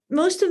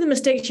most of the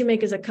mistakes you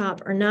make as a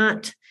cop are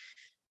not,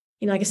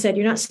 like I said,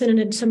 you're not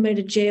sending somebody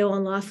to jail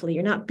unlawfully.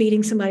 You're not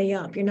beating somebody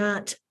up. You're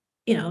not,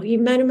 you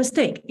made a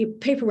mistake,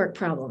 paperwork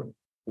problem,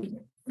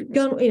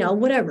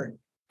 whatever.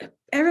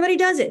 Everybody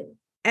does it.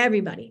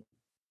 Everybody.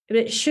 But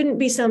it shouldn't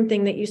be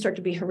something that you start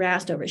to be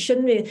harassed over. It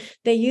shouldn't be.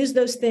 They use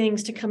those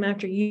things to come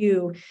after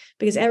you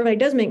because everybody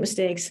does make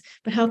mistakes.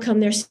 But how come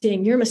they're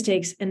seeing your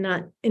mistakes and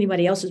not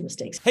anybody else's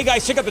mistakes? Hey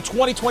guys, check out the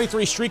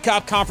 2023 Street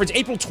Cop Conference,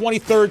 April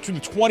 23rd through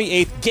the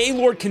 28th,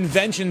 Gaylord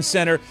Convention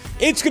Center.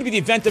 It's going to be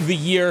the event of the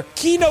year.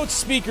 Keynote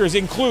speakers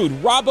include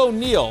Rob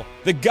O'Neill,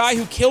 the guy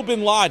who killed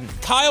bin Laden,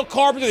 Kyle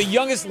Carpenter, the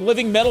youngest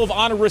living Medal of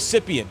Honor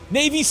recipient,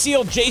 Navy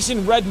SEAL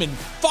Jason Redmond,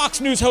 Fox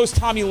News host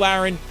Tommy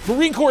Lahren,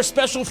 Marine Corps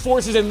Special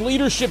Forces and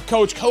Leadership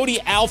Coach Cody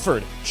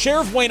Alford,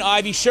 Sheriff Wayne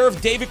Ivey,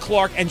 Sheriff David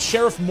Clark, and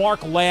Sheriff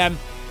Mark Lamb.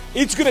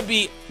 It's going to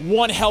be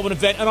one hell of an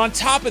event. And on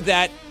top of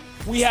that,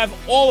 we have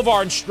all of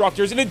our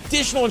instructors and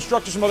additional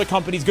instructors from other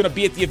companies going to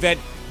be at the event,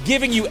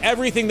 giving you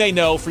everything they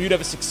know for you to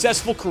have a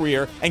successful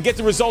career and get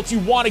the results you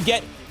want to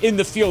get in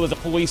the field as a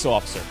police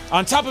officer.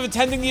 On top of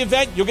attending the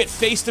event, you'll get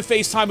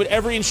face-to-face time with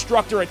every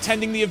instructor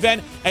attending the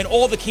event, and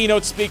all the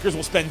keynote speakers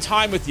will spend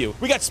time with you.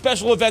 We got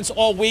special events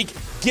all week,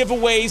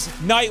 giveaways,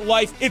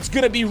 nightlife. It's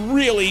going to be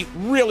really,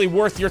 really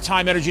worth your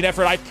time, energy, and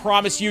effort. I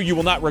promise you, you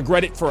will not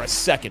regret it for a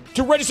second.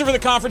 To register for the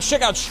conference,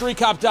 check out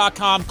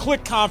streetcop.com,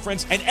 click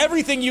conference, and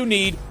everything you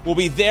need will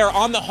be there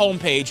on the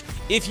homepage.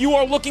 If you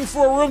are looking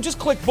for a room, just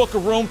click book a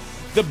room.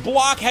 The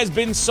block has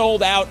been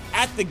sold out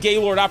at the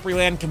Gaylord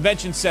Opryland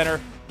Convention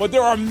Center, but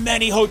there are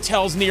many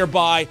hotels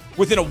nearby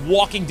within a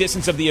walking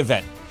distance of the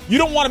event. You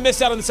don't want to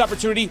miss out on this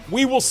opportunity.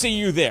 We will see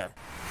you there.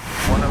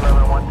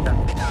 111,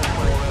 110.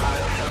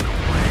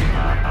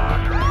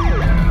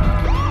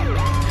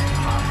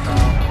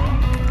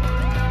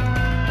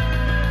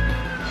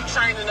 You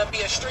training to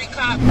be a street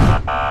cop?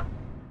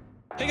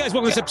 Hey guys,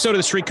 welcome to this episode of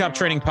the Street Cop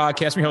Training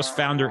Podcast. I'm your host,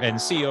 founder, and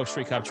CEO of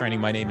Street Cop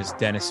Training. My name is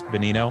Dennis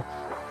Benino.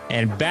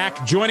 And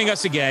back joining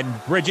us again,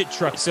 Bridget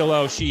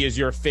Truxillo. She is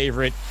your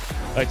favorite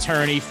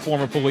attorney,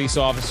 former police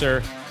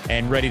officer,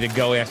 and ready to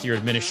go after your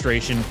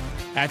administration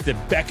at the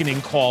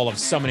beckoning call of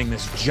summoning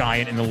this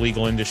giant in the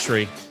legal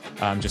industry.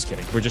 I'm just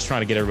kidding. We're just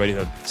trying to get everybody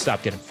to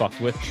stop getting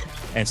fucked with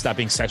and stop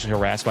being sexually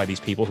harassed by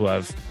these people who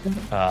have,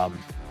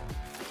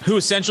 who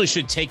essentially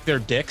should take their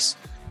dicks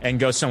and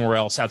go somewhere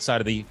else outside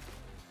of the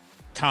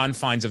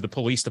confines of the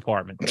police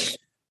department.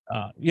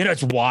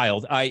 It's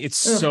wild. It's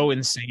so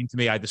insane to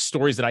me. The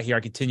stories that I hear, I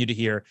continue to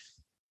hear.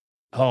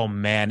 Oh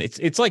man,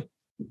 it's like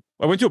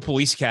I went to a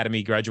police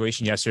academy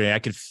graduation yesterday. I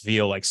could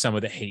feel like some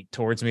of the hate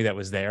towards me that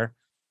was there,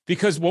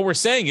 because what we're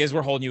saying is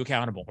we're holding you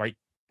accountable, right?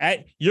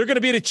 You're going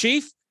to be the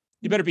chief.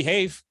 You better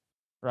behave,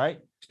 right?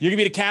 You're going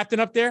to be the captain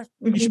up there.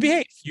 You should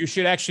behave. You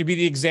should actually be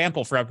the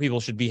example for how people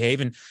should behave.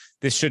 And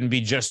this shouldn't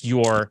be just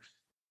your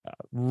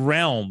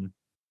realm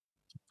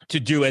to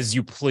do as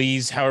you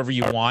please, however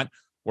you want,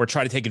 or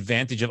try to take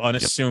advantage of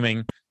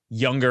unassuming,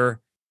 younger,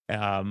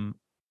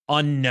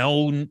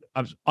 unknowing,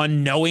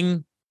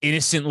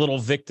 innocent little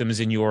victims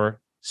in your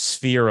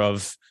sphere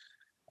of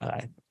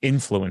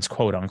influence,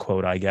 quote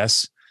unquote, I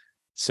guess.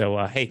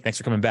 So, hey, thanks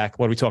for coming back.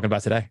 What are we talking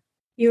about today?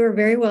 You are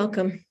very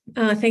welcome.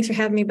 Thanks for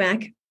having me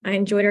back. I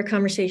enjoyed our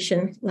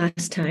conversation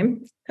last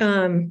time.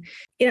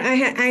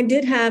 I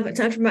did have,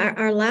 after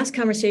our last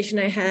conversation,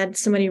 I had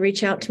somebody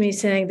reach out to me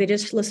saying they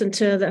just listened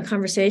to the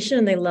conversation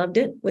and they loved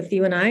it with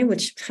you and I,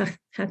 which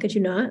how could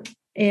you not?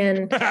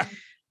 And,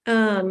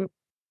 and,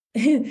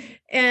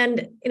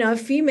 a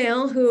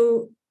female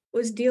who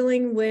was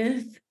dealing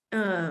with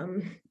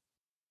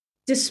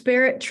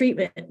disparate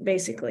treatment,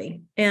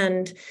 basically.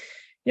 And,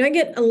 I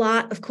get a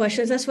lot of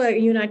questions. That's why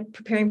you and I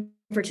preparing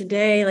for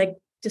today, like,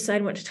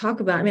 decide what to talk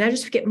about. I mean, I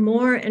just get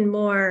more and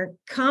more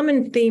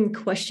common theme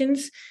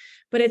questions,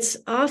 but it's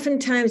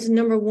oftentimes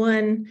number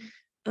one,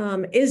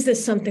 is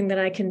this something that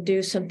I can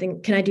do something?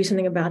 Can I do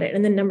something about it?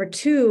 And then number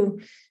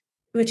two,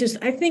 which is,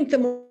 I think the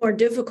more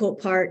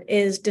difficult part,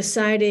 is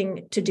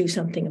deciding to do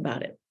something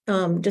about it.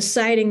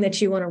 Deciding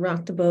that you want to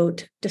rock the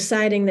boat,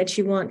 deciding that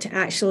you want to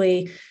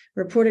actually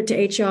report it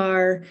to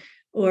HR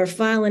or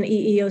file an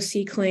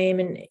EEOC claim.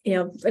 And,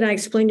 and I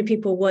explain to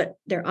people what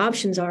their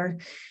options are.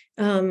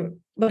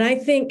 But I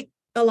think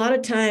a lot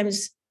of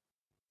times,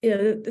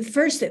 the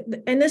first,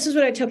 and this is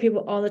what I tell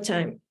people all the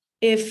time,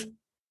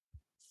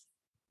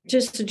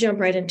 just to jump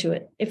right into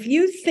it, if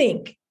you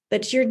think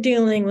that you're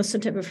dealing with some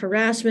type of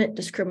harassment,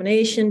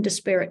 discrimination,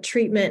 disparate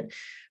treatment,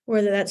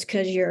 whether that's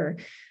because you're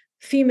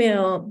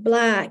female,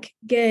 Black,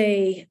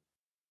 gay,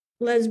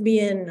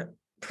 lesbian,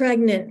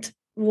 pregnant,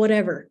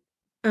 whatever,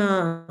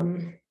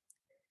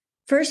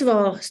 first of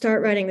all,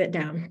 start writing that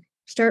down.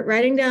 Start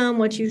writing down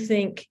what you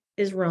think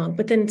is wrong.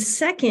 But then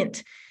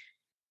second,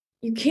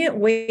 you can't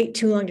wait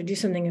too long to do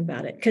something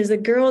about it. Because the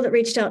girl that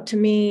reached out to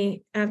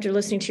me after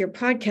listening to your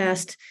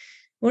podcast,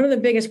 one of the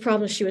biggest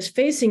problems she was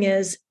facing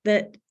is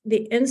that the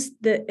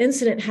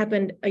incident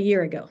happened a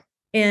year ago.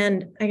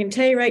 And I can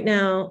tell you right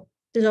now,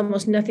 there's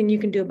almost nothing you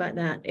can do about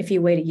that if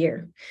you wait a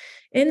year.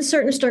 In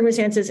certain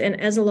circumstances, and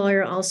as a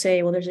lawyer, I'll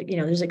say, well,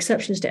 there's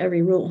exceptions to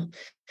every rule.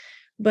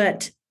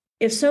 But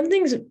if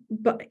something's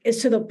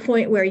is to the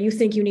point where you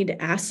think you need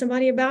to ask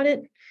somebody about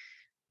it,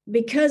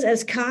 because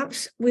as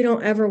cops, we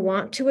don't ever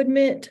want to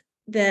admit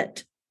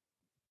that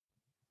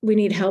we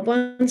need help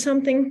on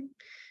something,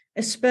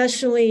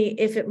 especially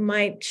if it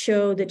might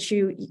show that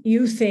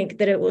you think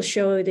that it will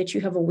show that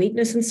you have a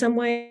weakness in some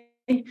way,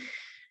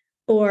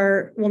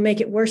 or will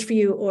make it worse for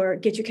you, or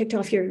get you kicked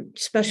off your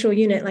special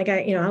unit. Like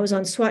I was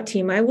on SWAT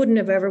team. I wouldn't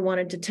have ever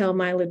wanted to tell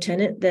my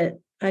lieutenant that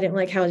I didn't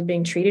like how I was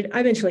being treated. I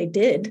eventually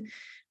did,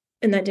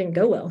 and that didn't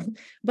go well.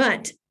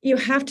 But you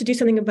have to do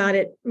something about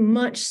it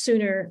much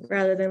sooner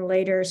rather than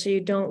later, so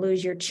you don't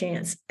lose your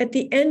chance. At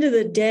the end of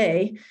the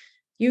day,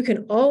 you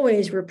can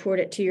always report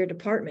it to your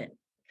department,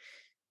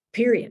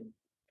 period.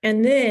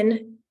 And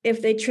then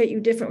if they treat you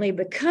differently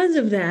because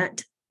of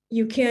that,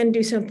 you can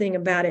do something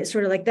about it.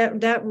 Sort of like that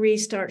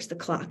restarts the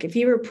clock. If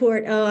you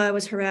report, oh, I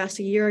was harassed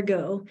a year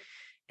ago,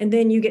 and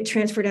then you get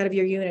transferred out of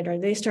your unit, or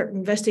they start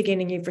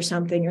investigating you for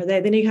something, or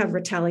then you have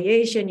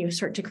retaliation, you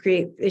start to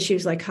create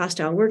issues like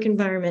hostile work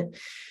environment.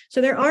 So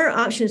there are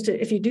options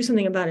to, if you do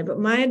something about it. But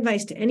my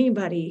advice to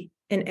anybody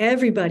and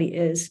everybody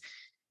is,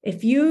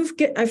 if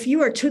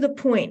you are to the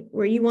point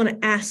where you want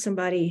to ask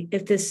somebody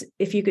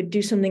if you could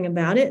do something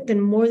about it,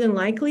 then more than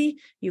likely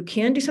you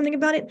can do something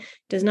about it.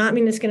 Does not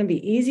mean it's going to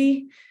be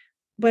easy,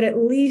 but at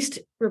least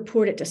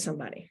report it to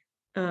somebody.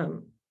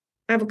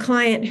 I have a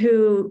client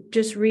who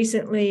just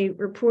recently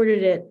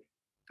reported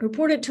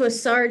to a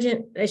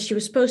sergeant as she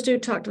was supposed to.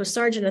 Talk to a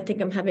sergeant. I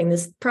think I'm having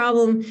this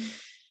problem.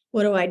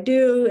 What do I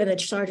do? And the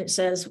sergeant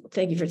says,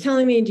 thank you for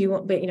telling me. Do you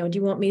want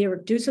me to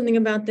do something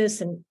about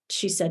this? And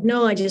she said,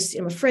 no,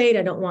 I'm afraid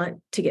I don't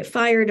want to get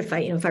fired. If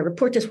I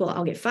report this, well,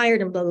 I'll get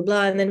fired and blah, blah,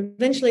 blah. And then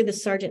eventually the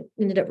sergeant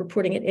ended up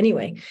reporting it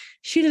anyway.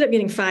 She ended up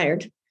getting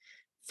fired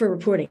for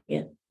reporting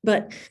it,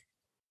 but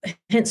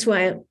hence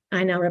why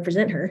I now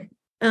represent her.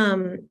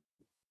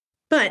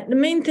 But the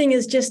main thing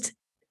is just,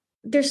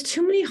 there's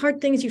too many hard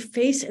things you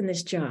face in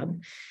this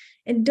job,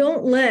 and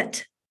don't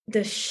let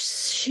the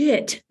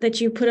shit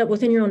that you put up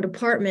within your own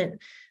department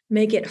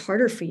make it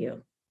harder for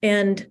you.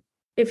 And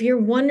if you're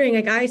wondering,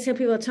 like I tell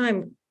people all the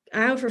time,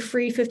 I offer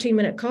free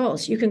 15-minute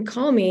calls. You can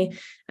call me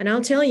and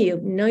I'll tell you,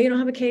 no, you don't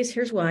have a case.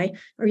 Here's why.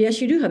 Or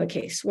yes, you do have a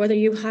case, whether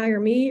you hire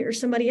me or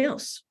somebody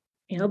else,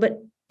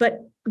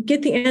 but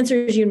get the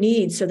answers you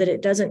need so that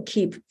it doesn't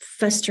keep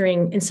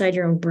festering inside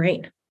your own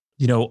brain.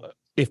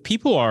 If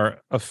people are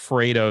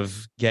afraid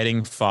of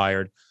getting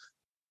fired,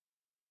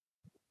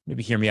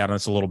 maybe hear me out on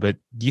this a little bit.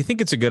 Do you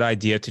think it's a good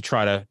idea to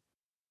try to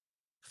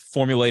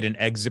formulate an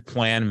exit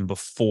plan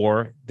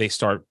before they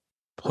start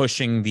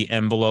pushing the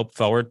envelope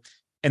forward?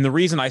 And the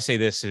reason I say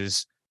this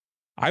is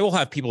I will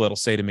have people that'll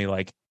say to me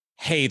like,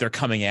 hey, they're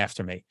coming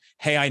after me.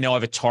 Hey, I know I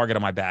have a target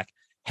on my back.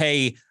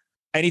 Hey,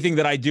 anything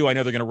that I do, I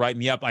know they're going to write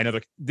me up. I know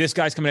this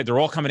guy's coming. They're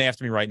all coming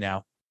after me right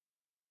now.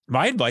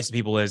 My advice to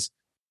people is,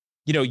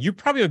 you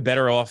probably have a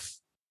better off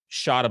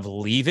shot of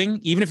leaving,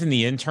 even if in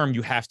the interim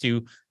you have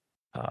to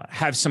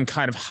have some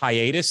kind of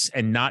hiatus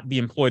and not be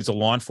employed as a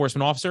law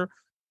enforcement officer,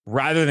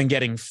 rather than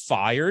getting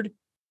fired.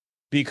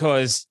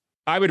 Because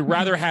I would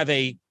rather have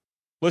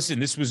listen,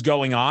 this was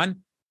going on.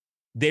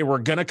 They were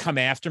going to come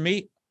after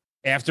me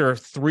after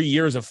 3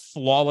 years of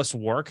flawless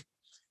work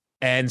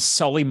and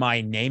sully my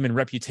name and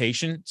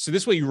reputation. So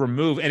this way you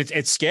remove, and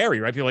it's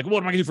scary, right? You're like, what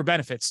am I going to do for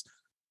benefits?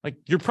 Like,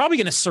 you're probably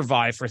going to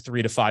survive for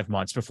 3 to 5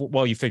 months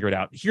while you figure it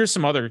out. Here's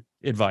some other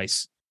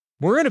advice.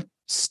 We're in a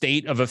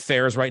state of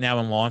affairs right now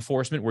in law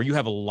enforcement where you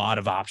have a lot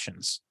of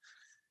options.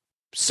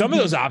 Some of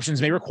those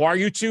options may require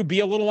you to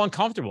be a little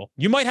uncomfortable.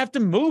 You might have to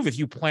move if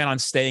you plan on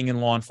staying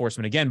in law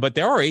enforcement again, but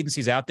there are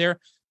agencies out there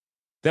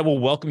that will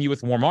welcome you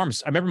with warm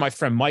arms. I remember my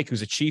friend Mike,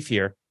 who's a chief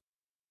here.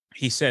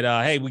 He said,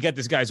 hey, we got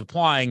this guy's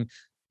applying. Do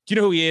you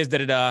know who he is?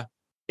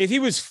 If he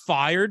was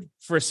fired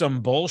for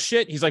some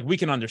bullshit, he's like, we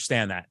can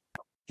understand that.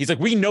 He's like,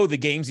 we know the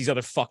games these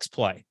other fucks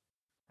play.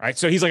 Right.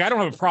 So he's like, I don't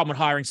have a problem with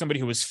hiring somebody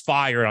who was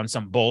fired on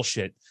some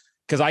bullshit,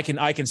 because I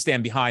can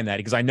stand behind that,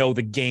 because I know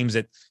the games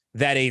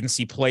that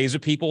agency plays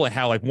with people, and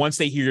how, like, once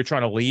they hear you're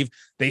trying to leave,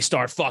 they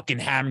start fucking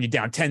hammering you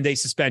down, 10-day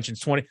suspensions,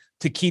 20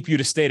 to keep you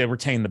to stay to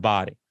retain the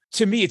body.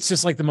 To me, it's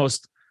just like the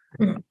most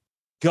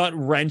gut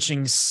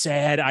wrenching,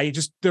 sad.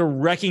 They're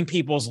wrecking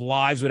people's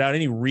lives without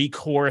any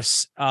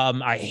recourse.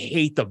 I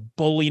hate the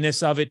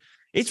bulliness of it.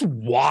 It's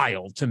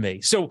wild to me.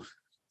 So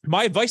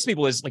my advice to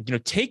people is, like,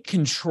 take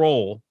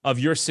control of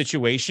your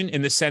situation,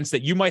 in the sense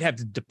that you might have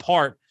to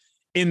depart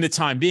in the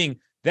time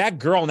being. That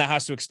girl now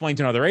has to explain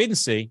to another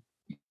agency,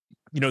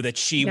 that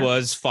she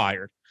was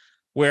fired,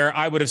 where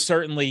I would have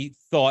certainly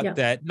thought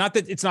that, not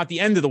that it's not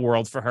the end of the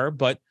world for her,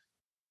 but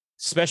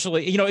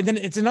especially, and then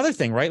it's another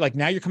thing, right? Like,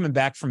 now you're coming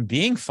back from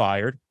being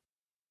fired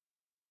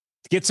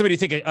to get somebody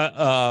to take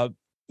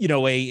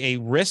a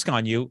risk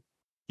on you.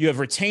 You have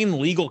retained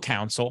legal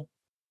counsel.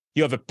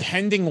 You have a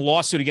pending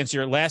lawsuit against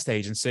your last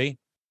agency.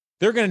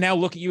 They're going to now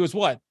look at you as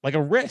what? Like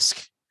a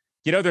risk.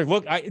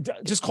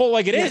 Just call it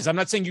like it is. I'm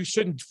not saying you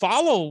shouldn't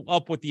follow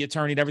up with the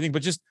attorney and everything,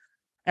 but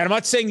and I'm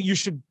not saying you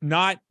should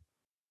not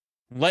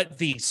let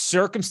the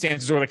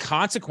circumstances or the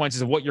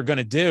consequences of what you're going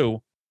to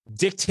do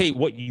dictate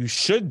what you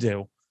should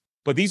do.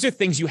 But these are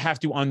things you have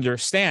to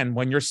understand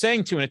when you're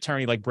saying to an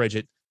attorney like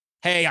Bridget,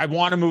 hey, I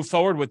want to move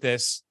forward with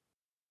this.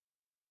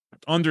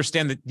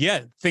 Understand that,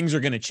 yeah, things are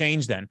going to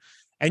change then.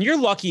 And you're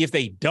lucky if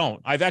they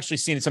don't. I've actually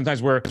seen it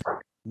sometimes where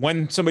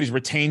when somebody's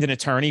retained an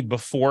attorney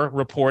before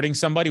reporting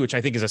somebody, which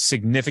I think is a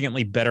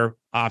significantly better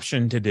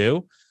option to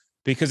do,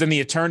 because then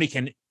the attorney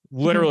can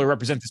literally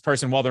represent this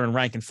person while they're in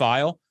rank and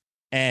file.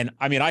 And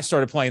I mean, I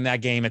started playing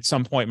that game at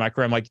some point in my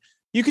career. I'm like,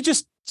 you could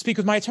just speak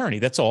with my attorney.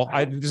 That's all.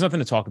 There's nothing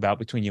to talk about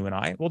between you and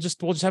I. We'll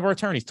just have our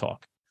attorneys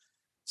talk.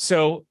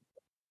 So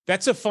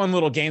that's a fun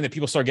little game that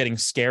people start getting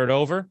scared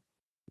over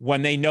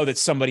when they know that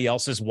somebody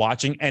else is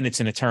watching and it's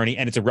an attorney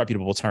and it's a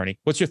reputable attorney.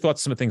 What's your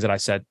thoughts on some of the things that I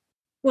said?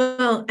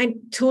 Well, I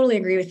totally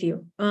agree with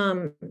you.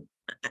 And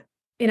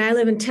I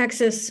live in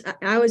Texas.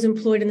 I was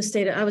employed in the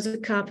state. I was a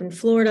cop in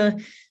Florida,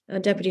 a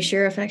deputy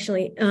sheriff,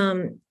 actually.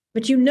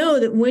 But you know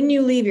that when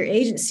you leave your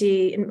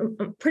agency, and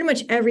pretty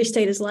much every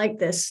state is like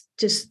this,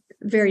 just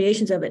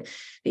variations of it,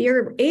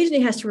 your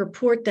agency has to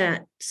report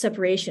that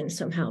separation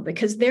somehow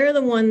because they're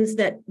the ones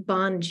that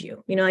bond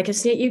you. You know, like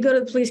you go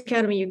to the police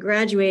academy, you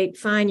graduate,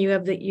 fine, you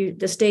have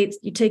the state,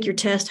 you take your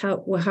test,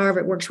 however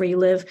it works where you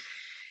live.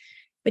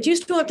 But you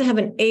still have to have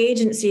an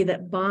agency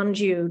that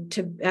bonds you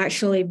to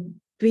actually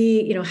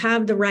be,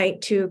 have the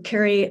right to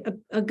carry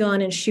a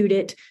gun and shoot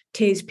it,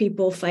 tase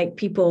people, fight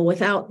people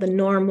without the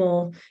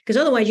normal, because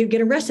otherwise you get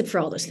arrested for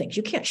all those things.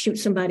 You can't shoot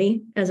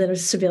somebody as a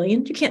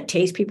civilian. You can't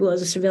tase people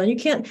as a civilian. You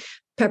can't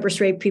pepper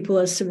spray people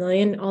as a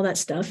civilian, all that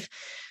stuff.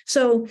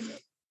 So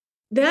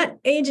that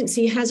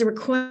agency has a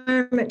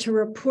requirement to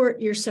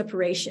report your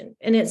separation.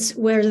 And it's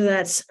whether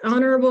that's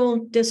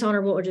honorable,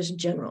 dishonorable, or just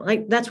general.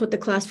 Like that's what the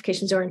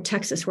classifications are in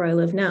Texas, where I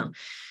live now.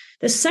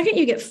 The second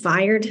you get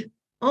fired,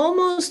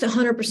 almost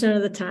 100%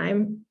 of the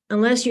time,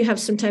 unless you have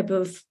some type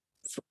of,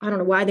 I don't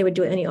know why they would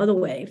do it any other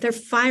way. If they're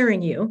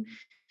firing you,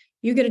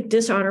 you get a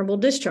dishonorable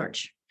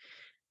discharge.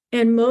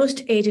 And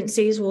most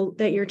agencies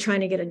that you're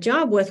trying to get a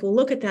job with will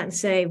look at that and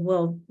say,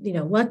 well,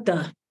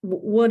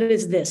 what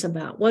is this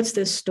about? What's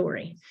this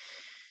story?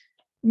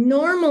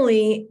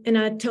 Normally, and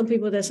I tell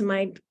people this, and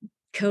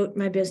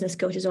my business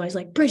coach is always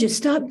like, Bridget,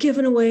 stop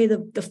giving away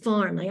the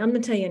farm. Like, I'm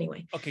going to tell you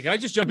anyway. Okay, can I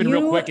just jump in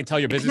real quick and tell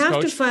your business coach?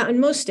 You have to file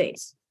in most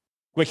states.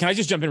 Wait, can I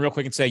just jump in real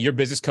quick and say your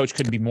business coach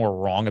couldn't be more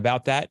wrong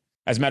about that?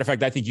 As a matter of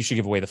fact, I think you should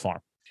give away the farm.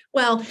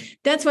 Well,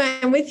 that's why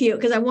I'm with you,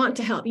 because I want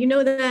to help. You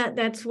know that.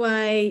 That's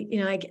why,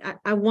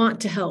 I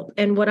want to help.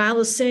 And what I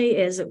will say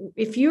is,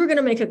 if you're going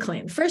to make a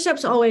claim, first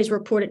step's always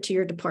report it to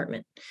your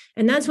department.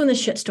 And that's when the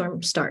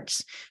shitstorm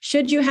starts.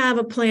 Should you have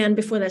a plan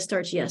before that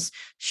starts? Yes.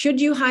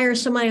 Should you hire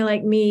somebody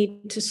like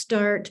me to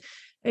start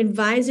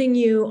advising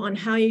you on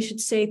how you should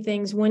say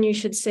things, when you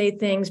should say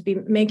things,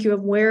 make you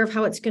aware of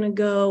how it's going to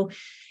go?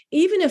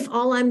 Even if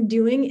all I'm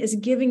doing is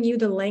giving you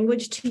the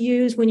language to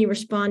use when you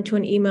respond to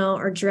an email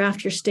or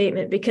draft your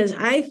statement, because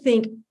I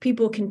think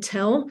people can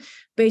tell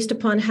based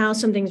upon how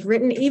something's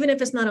written, even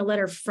if it's not a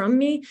letter from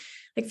me.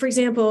 Like, for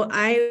example,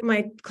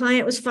 my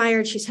client was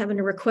fired. She's having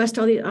to request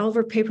all of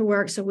her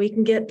paperwork so we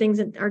can get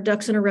our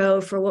ducks in a row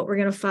for what we're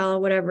going to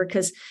file, whatever.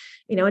 Because,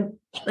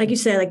 like you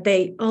said,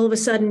 like all of a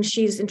sudden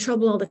she's in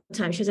trouble all the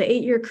time. She has an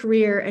 8-year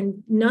career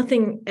and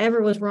nothing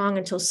ever was wrong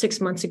until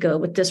 6 months ago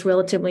with this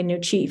relatively new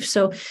chief.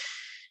 So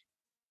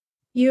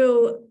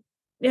you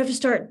have to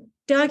start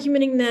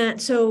documenting that.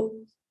 So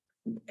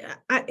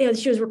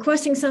she was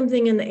requesting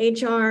something in the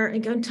HR.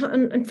 And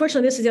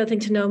unfortunately, this is the other thing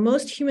to know.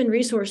 Most human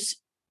resource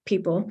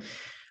people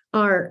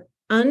are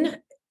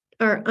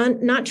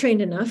not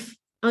trained enough,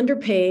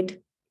 underpaid,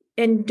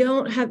 and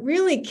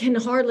can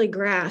hardly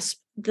grasp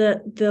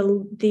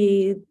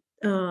the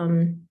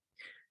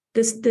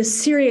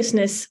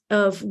seriousness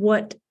of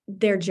what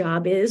their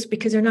job is,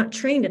 because they're not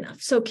trained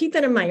enough. So keep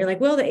that in mind. You're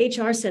like, well, the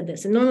HR said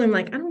this. And normally I'm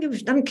like, I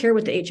don't care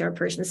what the HR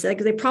person said,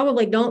 because they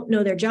probably don't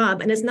know their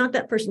job. And it's not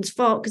that person's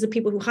fault, because the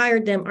people who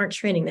hired them aren't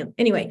training them.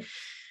 Anyway,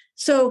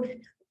 so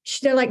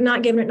they're like,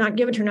 not giving it to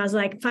her. And I was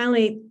like,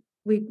 finally,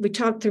 we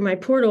talked through my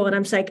portal, and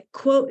I'm like,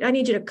 quote, I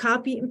need you to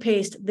copy and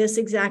paste this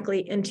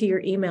exactly into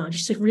your email. And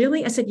she said,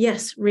 really? I said,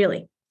 yes,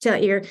 really. So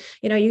you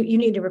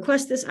need to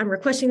request this. I'm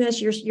requesting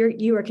this.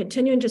 You are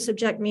continuing to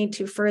subject me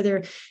to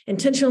further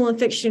intentional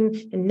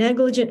infliction and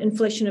negligent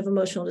infliction of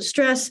emotional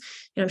distress.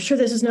 And I'm sure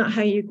this is not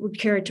how you would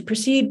care to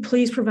proceed.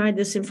 Please provide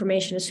this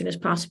information as soon as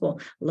possible.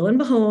 Lo and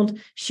behold,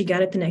 she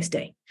got it the next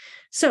day.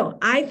 So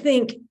I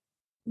think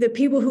the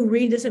people who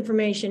read this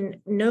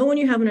information know when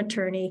you have an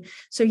attorney.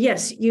 So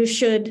yes, you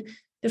should.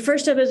 The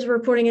first step is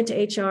reporting it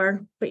to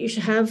HR, but you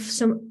should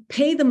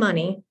pay the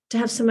money to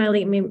have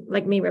somebody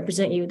like me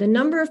represent you. The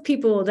number of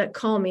people that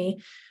call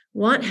me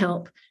want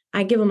help,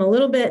 I give them a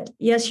little bit.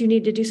 Yes, you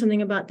need to do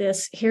something about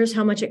this. Here's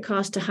how much it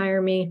costs to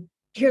hire me.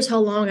 Here's how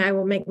long I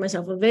will make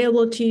myself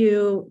available to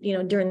you,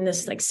 during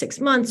this like 6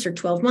 months or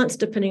 12 months,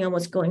 depending on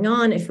what's going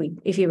on, if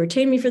you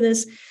retain me for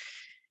this.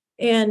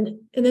 And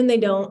then they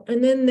don't.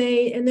 And then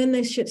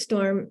the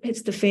shitstorm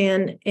hits the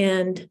fan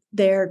and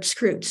they're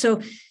screwed.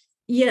 So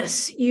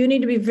yes, you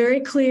need to be very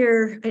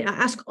clear. I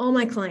ask all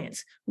my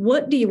clients,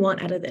 what do you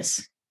want out of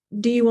this?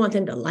 Do you want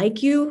them to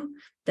like you?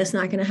 That's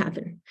not going to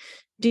happen.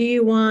 Do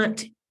you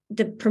want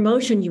the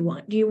promotion you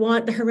want? Do you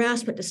want the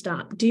harassment to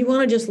stop? Do you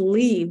want to just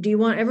leave? Do you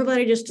want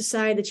everybody to just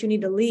decide that you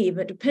need to leave?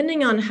 But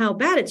depending on how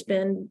bad it's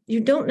been,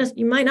 you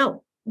might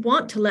not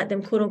want to let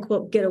them, quote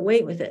unquote, get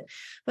away with it.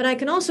 But I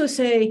can also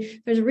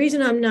say there's a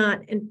reason I'm not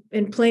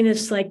in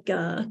plaintiffs like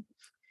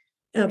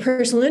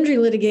personal injury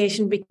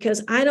litigation,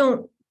 because I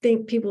don't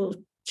think people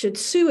should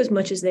sue as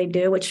much as they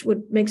do, which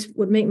would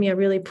make me a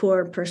really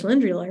poor personal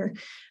injury lawyer.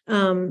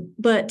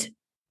 But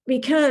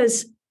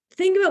because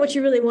think about what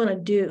you really want to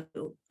do.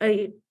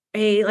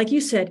 Like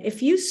you said,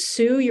 if you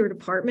sue your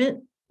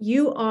department,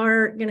 you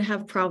are going to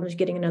have problems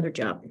getting another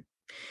job.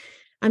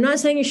 I'm not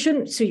saying you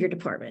shouldn't sue your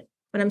department,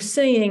 but I'm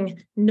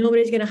saying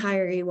nobody's going to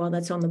hire you while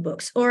that's on the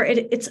books, or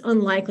it's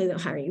unlikely they'll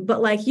hire you.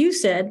 But like you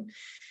said,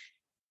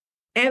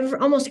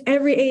 almost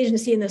every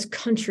agency in this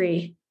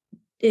country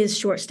is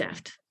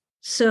short-staffed.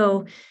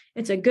 So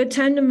it's a good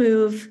time to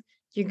move.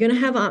 You're going to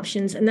have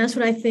options. And that's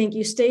what I think.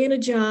 You stay in a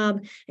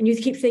job and you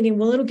keep thinking,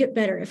 well, it'll get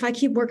better. If I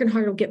keep working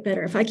hard, it'll get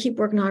better. If I keep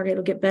working hard,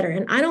 it'll get better.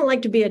 And I don't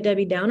like to be a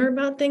Debbie Downer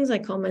about things. I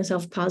call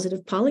myself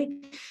Positive Polly.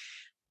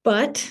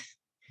 But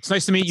it's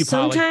nice to meet you,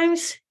 Polly.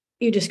 Sometimes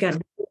you just got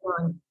to move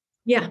on.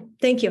 Yeah,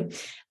 thank you.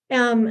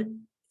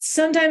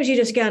 Sometimes you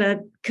just got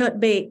to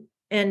cut bait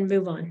and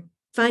move on.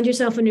 Find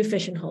yourself a new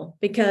fishing hole,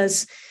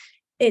 because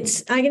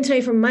I can tell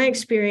you from my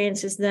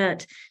experience is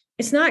that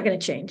it's not going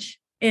to change.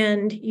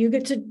 And you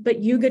get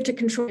to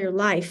control your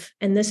life.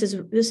 And this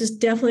is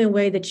definitely a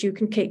way that you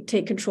can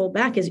take control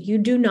back, is you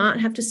do not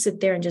have to sit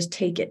there and just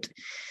take it.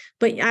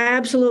 But I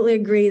absolutely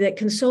agree that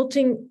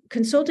consulting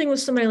with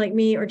somebody like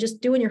me, or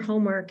just doing your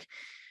homework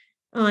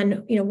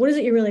on, what is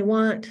it you really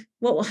want?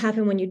 What will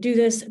happen when you do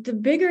this? The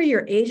bigger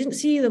your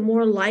agency, the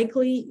more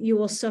likely you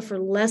will suffer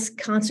less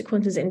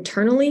consequences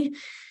internally,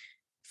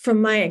 from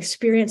my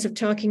experience of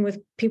talking with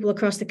people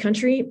across the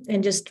country.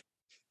 And just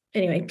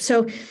anyway,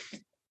 so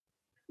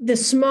the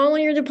smaller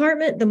your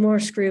department, the more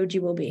screwed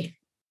you will be.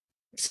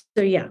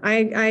 So yeah,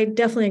 I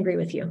definitely agree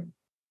with you.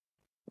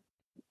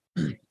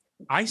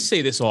 I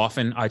say this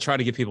often. I try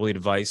to give people the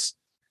advice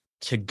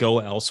to go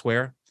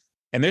elsewhere,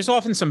 and there's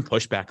often some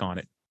pushback on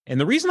it. And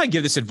the reason I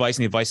give this advice,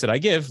 and the advice that I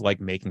give, like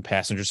making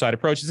passenger side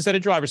approaches instead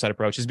of driver side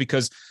approaches,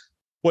 because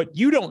what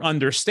you don't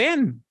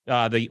understand,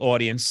 the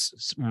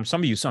audience,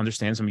 some of you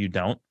understand, some of you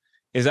don't,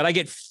 is that I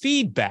get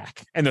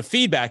feedback. And the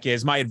feedback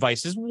is my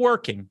advice is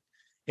working.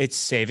 It's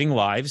saving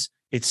lives.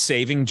 It's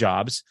saving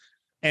jobs.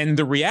 And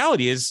the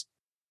reality is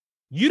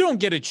you don't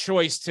get a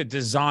choice to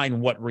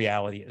design what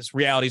reality is.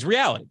 Reality is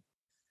reality.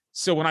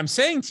 So when I'm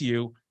saying to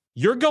you,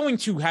 you're going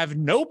to have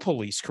no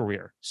police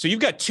career. So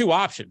you've got two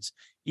options.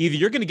 Either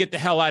you're going to get the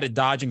hell out of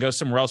Dodge and go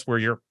somewhere else where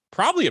you're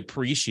probably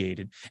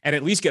appreciated and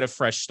at least get a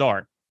fresh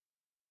start,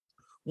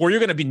 or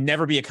you're going to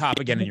never be a cop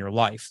again in your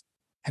life.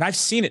 And I've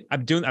seen it.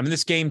 I'm in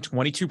this game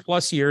 22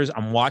 plus years.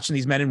 I'm watching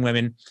these men and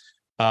women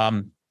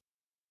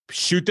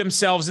shoot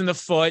themselves in the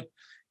foot,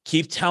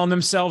 keep telling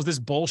themselves this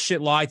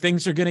bullshit lie.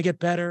 Things are going to get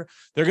better.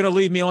 They're going to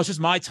leave me alone. It's just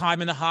my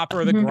time in the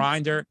hopper or the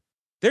grinder.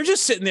 They're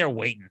just sitting there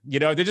waiting.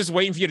 They're just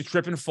waiting for you to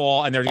trip and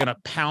fall, and they're going to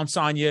pounce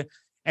on you.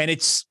 And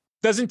it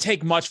doesn't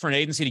take much for an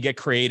agency to get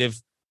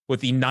creative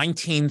with the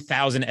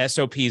 19,000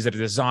 SOPs that are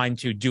designed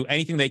to do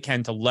anything they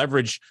can to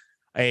leverage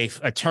a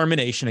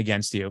termination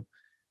against you.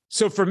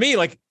 So for me,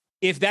 like,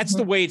 if that's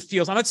the way it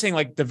feels, I'm not saying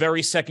like the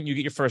very second you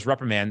get your first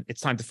reprimand,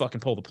 it's time to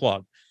fucking pull the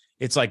plug.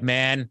 It's like,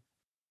 man,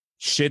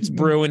 shit's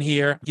brewing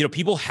here.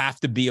 People have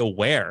to be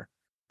aware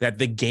that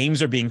the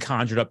games are being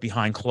conjured up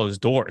behind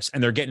closed doors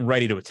and they're getting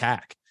ready to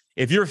attack.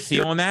 If you're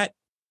feeling that,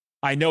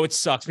 I know it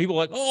sucks. People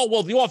are like, oh,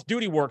 well, the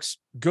off-duty work's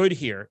good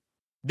here.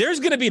 There's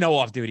going to be no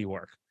off-duty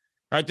work,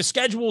 right? The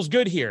schedule's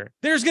good here.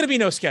 There's going to be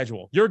no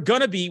schedule. You're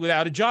going to be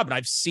without a job. And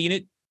I've seen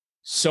it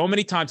so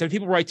many times. And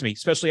people write to me,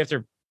 especially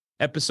after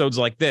episodes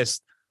like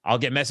this. I'll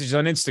get messages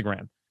on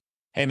Instagram.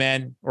 Hey,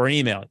 man, or an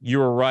email. You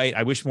were right.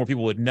 I wish more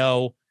people would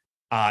know.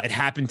 It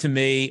happened to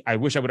me. I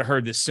wish I would have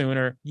heard this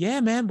sooner. Yeah,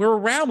 man, we're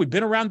around. We've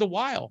been around a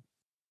while.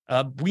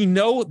 We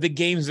know the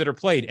games that are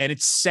played, and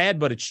it's sad,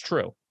 but it's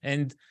true.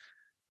 And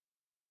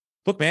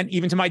look, man,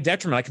 even to my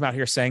detriment, I come out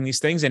here saying these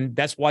things, and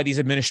that's why these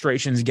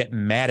administrations get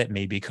mad at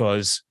me,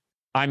 because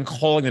I'm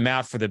calling them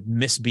out for the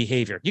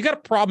misbehavior. You got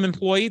a problem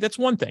employee, that's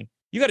one thing.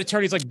 You got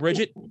attorneys like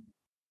Bridget,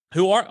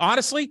 who are,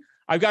 honestly,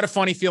 I've got a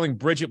funny feeling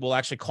Bridget will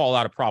actually call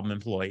out a problem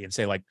employee and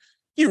say, like,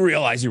 you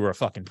realize you were a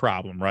fucking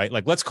problem, right?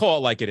 Like, let's call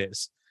it like it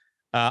is.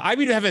 I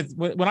mean,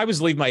 when I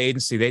was leaving my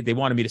agency, they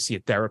wanted me to see a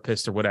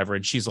therapist or whatever.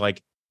 And she's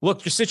like,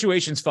 look, your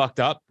situation's fucked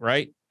up,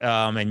 right?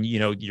 And,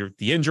 you're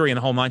the injury and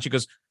the whole nine. She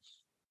goes,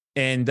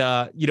 and,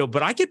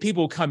 but I get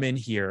people who come in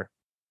here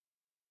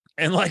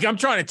and, like, I'm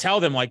trying to tell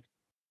them, like,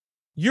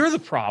 you're the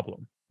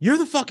problem. You're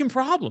the fucking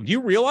problem. Do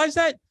you realize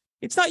that?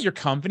 It's not your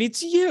company.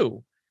 It's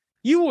you.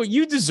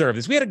 You deserve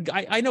this. We had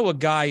I know a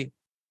guy.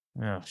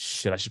 Oh,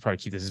 shit. I should probably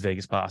keep this as vague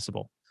as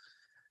possible.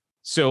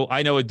 So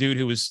I know a dude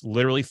who was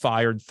literally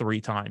fired 3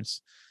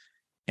 times.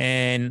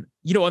 And,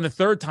 on the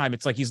 3rd time,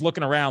 it's like he's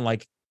looking around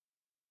like,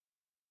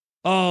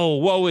 oh,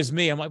 woe is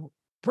me. I'm like,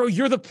 bro,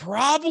 you're the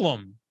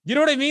problem. You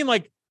know what I mean?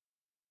 Like,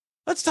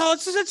 let's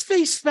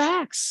face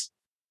facts.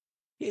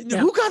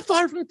 Who got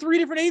fired from 3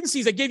 different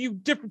agencies that gave you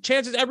different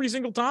chances every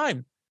single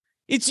time?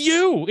 It's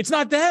you. It's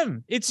not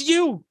them. It's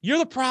you. You're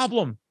the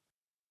problem.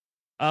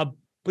 But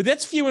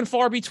that's few and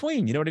far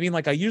between. You know what I mean?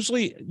 Like you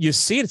see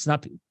it. It's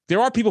not,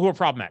 there are people who are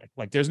problematic.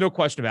 Like there's no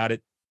question about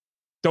it.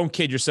 Don't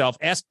kid yourself.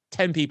 Ask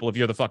 10 people if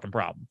you're the fucking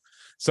problem.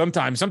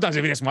 Sometimes I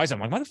even ask myself,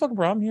 I'm like, am I the fucking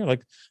problem here?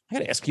 Like I got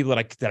to ask people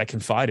that I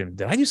confide in.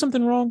 Did I do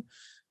something wrong?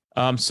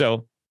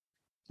 So,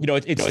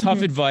 it's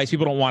tough advice.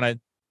 People don't want to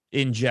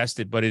ingest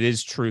it, but it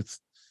is truth.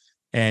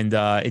 And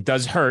it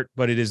does hurt,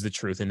 but it is the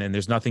truth. And then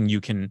there's nothing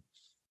you can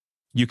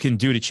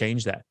do to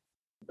change that.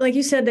 Like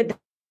you said, that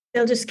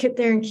they'll just sit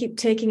there and keep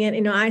taking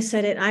it. I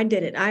said it, I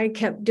did it. I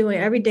kept doing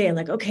it every day. I'm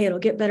like, okay, it'll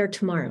get better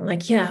tomorrow. I'm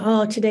like, yeah,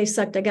 oh, today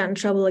sucked. I got in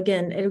trouble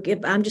again.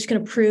 I'm just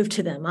going to prove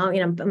to them.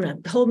 I'm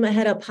going to hold my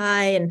head up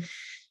high and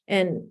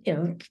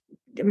I'm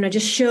going to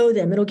just show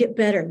them it'll get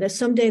better. That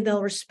someday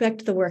they'll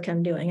respect the work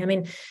I'm doing. I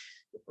mean,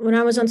 when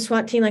I was on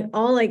SWAT team, like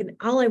all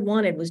I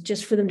wanted was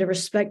just for them to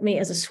respect me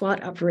as a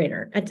SWAT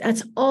operator.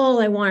 That's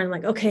all I wanted. I'm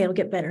like, okay, it'll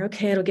get better.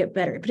 Okay, it'll get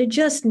better. But it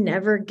just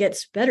never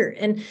gets better.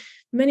 And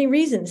many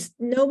reasons.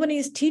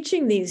 Nobody's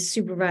teaching these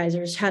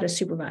supervisors how to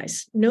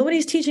supervise.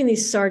 Nobody's teaching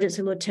these sergeants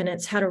and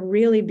lieutenants how to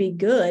really be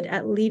good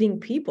at leading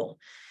people.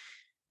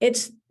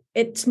 It's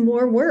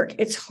more work.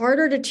 It's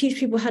harder to teach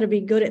people how to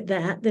be good at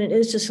that than it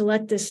is just to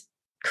let this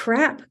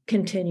crap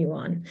continue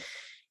on.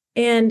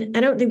 And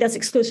I don't think that's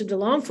exclusive to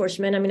law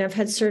enforcement. I mean, I've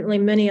had certainly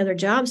many other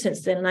jobs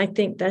since then. And I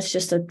think that's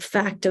just a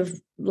fact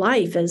of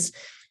life, as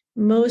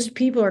most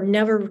people are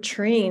never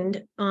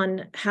trained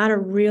on how to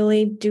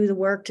really do the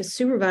work to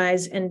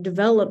supervise and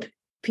develop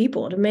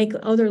people, to make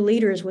other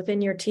leaders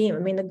within your team. I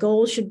mean, the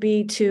goal should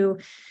be to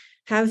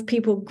have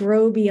people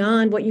grow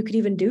beyond what you could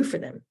even do for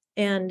them.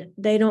 And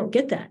they don't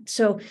get that.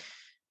 So,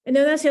 and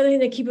then that's the other thing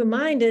to keep in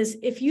mind is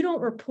if you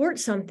don't report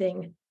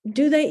something,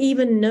 do they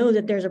even know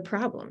that there's a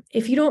problem?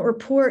 If you don't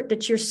report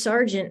that your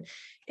sergeant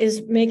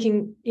is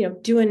doing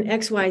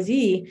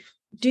XYZ,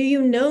 do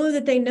you know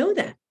that they know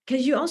that?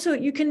 Because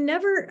you can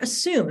never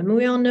assume. I mean,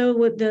 we all know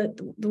what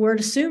the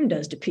word assume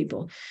does to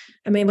people.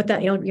 I mean, with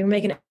that, you're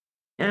making an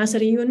ass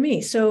out of you and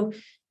me. So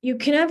you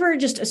can never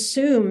just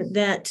assume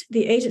that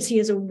the agency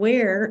is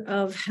aware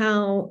of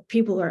how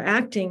people are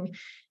acting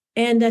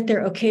and that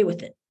they're okay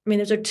with it. I mean,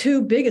 those are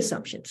 2 big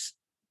assumptions.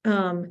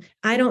 I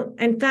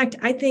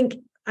think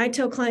I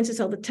tell clients this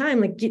all the time,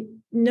 like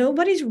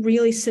nobody's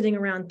really sitting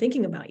around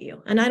thinking about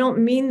you. And I don't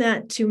mean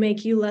that to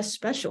make you less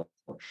special.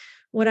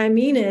 What I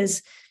mean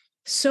is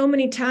so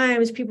many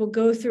times people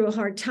go through a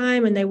hard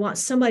time and they want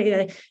somebody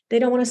that they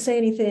don't want to say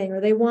anything, or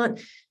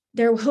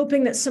they're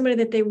hoping that somebody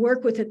that they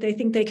work with that they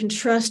think they can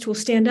trust will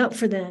stand up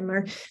for them,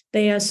 or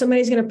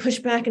somebody's going to push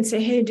back and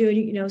say, hey,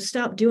 dude,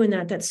 stop doing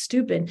that. That's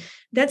stupid.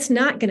 That's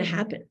not going to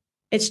happen.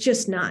 It's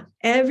just not.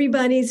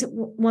 Everybody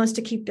wants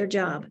to keep their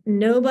job.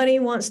 Nobody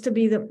wants to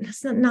be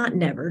that's not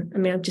never. I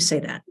mean, I'll just say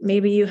that.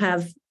 Maybe you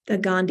have a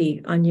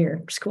Gandhi on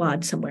your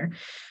squad somewhere.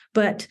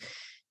 But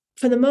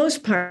for the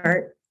most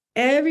part,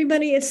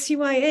 everybody is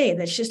CYA.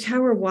 That's just how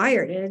we're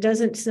wired. And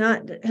it's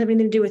not having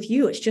to do with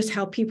you. It's just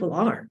how people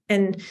are.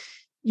 And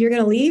you're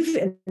going to leave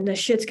and the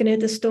shit's going to hit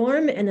the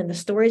storm. And then the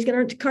story's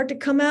going to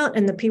come out.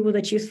 And the people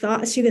that you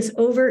thought, see this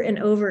over and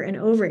over and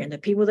over again, the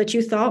people that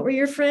you thought were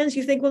your friends,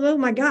 you think, well, oh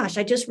my gosh,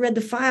 I just read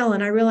the file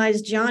and I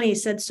realized Johnny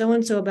said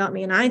so-and-so about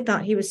me. And I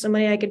thought he was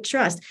somebody I could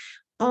trust.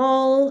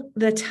 All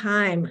the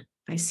time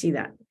I see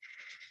that.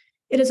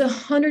 It is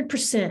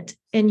 100%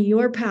 in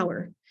your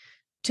power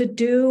to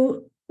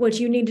do what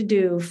you need to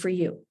do for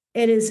you.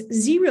 It is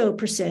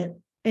 0%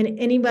 on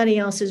anybody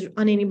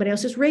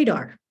else's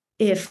radar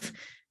if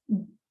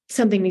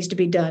something needs to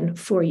be done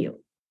for you.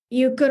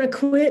 You're going to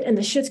quit and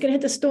the shit's going to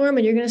hit the storm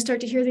and you're going to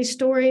start to hear these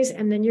stories,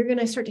 and then you're going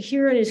to start to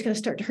hear it. And it's going to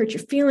start to hurt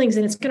your feelings,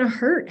 and it's going to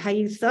hurt how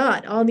you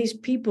thought all these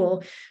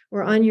people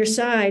were on your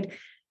side.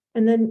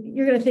 And then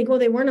you're going to think, well,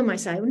 they weren't on my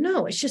side. Well,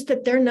 no, it's just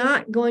that they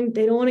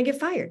don't want to get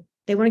fired.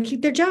 They want to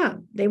keep their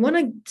job. They want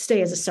to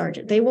stay as a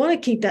sergeant. They want to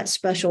keep that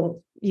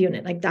special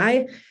unit.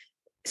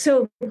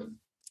 So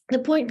the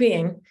point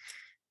being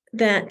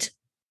that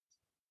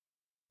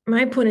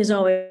my point is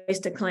always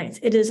to clients,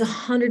 it is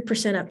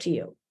 100% up to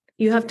you.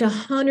 You have to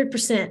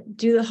 100%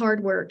 do the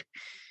hard work.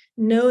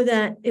 Know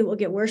that it will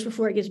get worse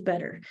before it gets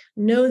better.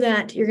 Know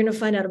that you're going to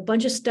find out a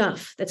bunch of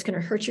stuff that's going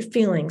to hurt your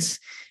feelings.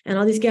 And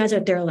all these guys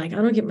out there are like, I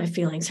don't get my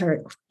feelings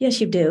hurt.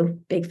 Yes, you do.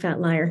 Big fat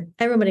liar.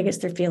 Everybody gets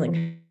their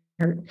feelings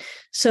hurt.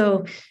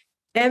 So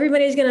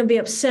everybody's going to be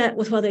upset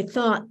with what they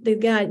thought. The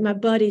guy, my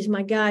buddies,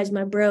 my guys,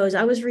 my bros.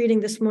 I was reading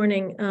this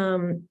morning.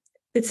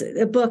 It's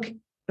a book.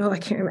 I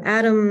can't remember.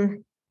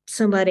 Adam,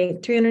 somebody,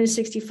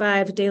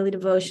 365 daily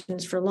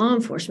devotions for law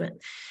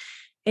enforcement.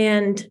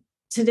 And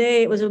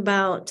today it was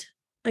about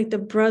like the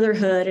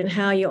brotherhood and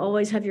how you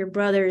always have your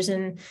brothers,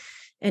 and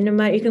no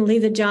matter, you can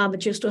leave the job,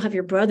 but you'll still have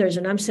your brothers.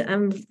 And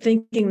I'm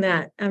thinking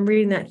that, I'm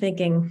reading that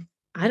thinking,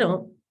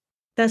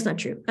 that's not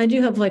true. I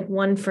do have like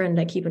one friend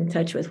I keep in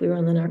touch with. We were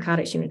on the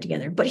narcotics unit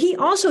together, but he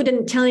also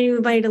didn't tell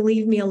anybody to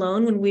leave me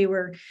alone when we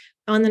were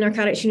on the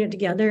narcotics unit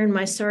together. And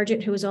my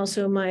sergeant, who was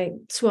also my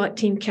SWAT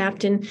team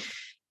captain,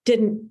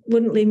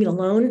 wouldn't leave me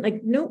alone.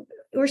 Like, no,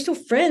 we're still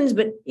friends,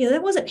 but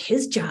that wasn't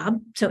his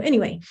job. So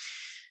anyway,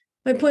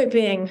 my point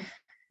being,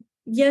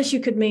 yes, you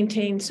could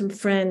maintain some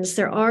friends.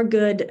 There are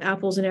good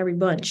apples in every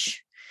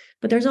bunch,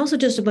 but there's also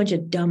just a bunch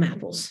of dumb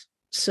apples.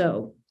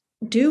 So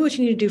do what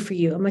you need to do for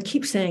you. I'm going to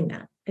keep saying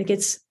that. Like I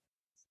say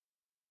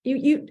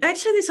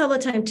this all the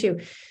time too.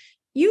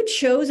 You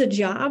chose a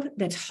job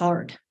that's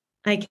hard,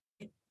 like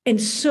in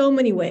so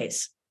many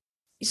ways.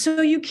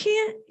 So you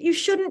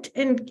shouldn't,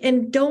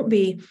 and don't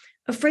be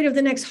afraid of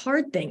the next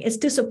hard thing. It's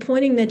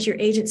disappointing that your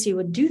agency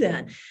would do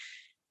that,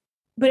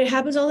 but it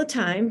happens all the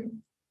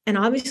time. And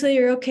obviously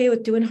you're okay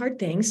with doing hard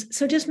things.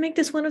 So just make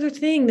this one other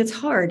thing that's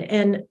hard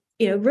and,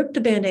 rip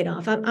the Band-Aid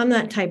off. I'm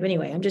that type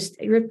anyway. I'm just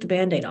rip the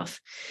Band-Aid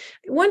off.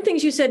 One thing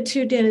you said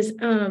too, Dan, is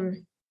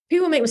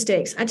people make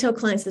mistakes. I tell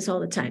clients this all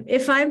the time.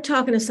 If I'm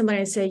talking to somebody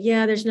and say,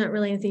 yeah, there's not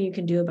really anything you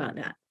can do about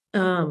that.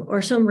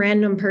 Or some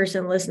random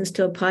person listens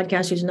to a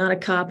podcast who's not a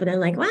cop and they're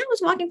like, well, I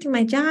was walking through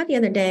my job the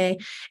other day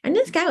and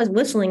this guy was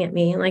whistling at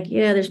me. And like,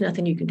 yeah, there's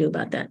nothing you can do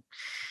about that.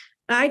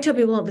 I tell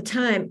people all the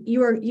time,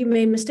 you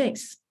made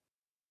mistakes.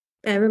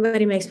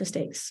 Everybody makes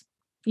mistakes.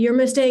 Your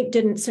mistake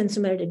didn't send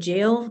somebody to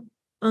jail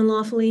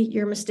unlawfully.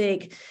 Your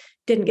mistake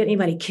didn't get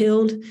anybody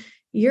killed.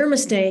 Your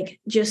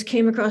mistake just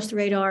came across the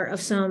radar of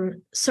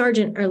some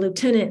sergeant or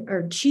lieutenant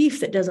or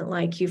chief that doesn't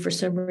like you for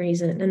some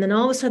reason. And then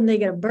all of a sudden they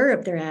get a burr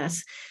up their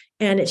ass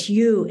and it's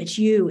you.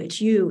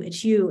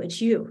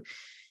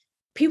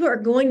 People are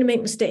going to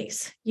make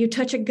mistakes. You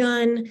touch a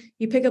gun,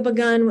 you pick up a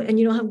gun and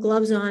you don't have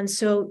gloves on.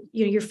 So,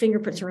 your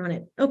fingerprints are on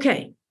it.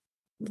 Okay.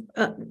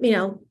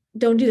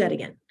 Don't do that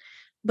again.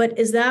 But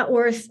is that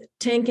worth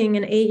tanking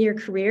an 8-year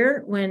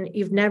career when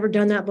you've never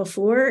done that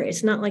before?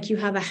 It's not like you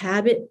have a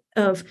habit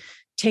of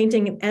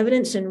tainting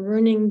evidence and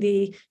ruining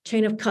the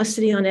chain of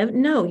custody on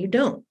evidence. No, you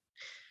don't.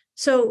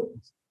 So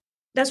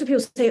that's what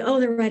people say. Oh,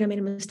 they're right. I made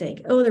a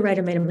mistake. Oh, they're right.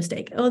 I made a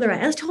mistake. Oh, they're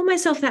right. I told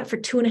myself that for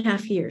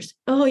 2.5 years.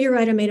 Oh, you're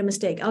right. I made a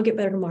mistake. I'll get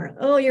better tomorrow.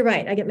 Oh, you're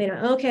right.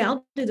 Okay,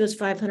 I'll do those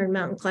 500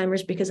 mountain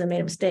climbers because I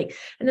made a mistake.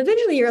 And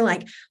eventually you're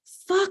like,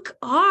 fuck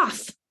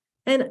off.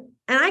 And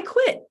I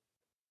quit.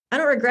 I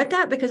don't regret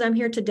that because I'm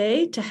here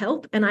today to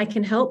help, and I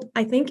can help,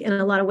 I think, in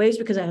a lot of ways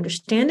because I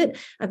understand it.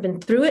 I've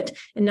been through it,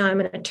 and now I'm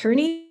an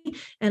attorney,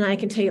 and I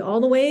can tell you all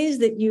the ways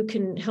that you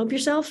can help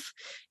yourself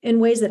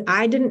in ways that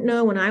I didn't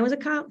know when I was a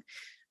cop.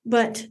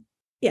 But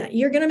yeah,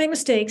 you're going to make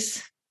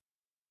mistakes.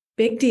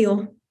 Big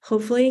deal.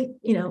 Hopefully,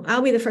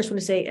 I'll be the first one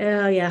to say,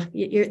 oh yeah,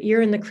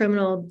 you're in the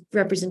criminal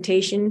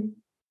representation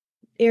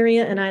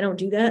area, and I don't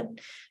do that.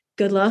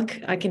 Good luck.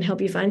 I can help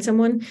you find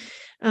someone.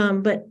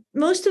 But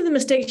most of the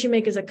mistakes you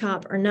make as a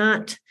cop are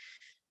not,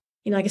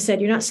 like I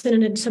said, you're not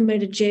sending somebody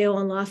to jail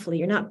unlawfully.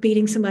 You're not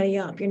beating somebody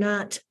up. You're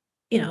not,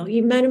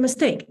 you made a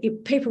mistake,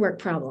 paperwork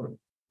problem,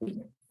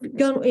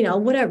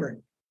 whatever.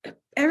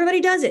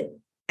 Everybody does it.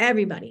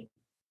 Everybody.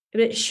 But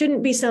it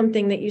shouldn't be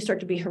something that you start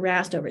to be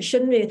harassed over. It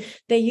shouldn't be.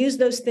 They use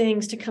those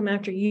things to come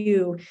after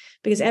you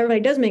because everybody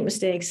does make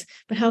mistakes.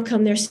 But how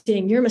come they're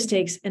seeing your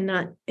mistakes and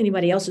not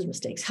anybody else's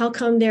mistakes? How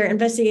come they're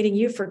investigating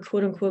you for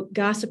quote unquote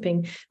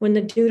gossiping when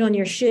the dude on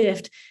your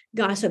shift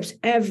gossips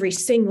every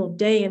single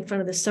day in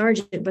front of the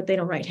sergeant, but they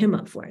don't write him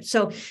up for it?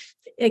 So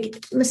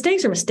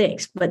mistakes are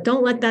mistakes, but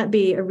don't let that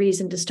be a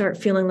reason to start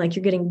feeling like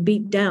you're getting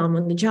beat down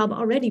when the job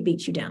already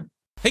beats you down.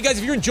 Hey guys,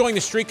 if you're enjoying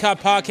the Street Cop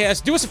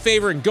podcast, do us a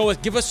favor and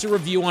give us a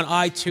review on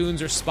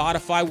iTunes or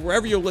Spotify,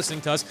 wherever you're listening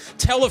to us.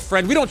 Tell a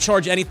friend. We don't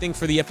charge anything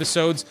for the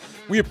episodes.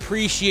 We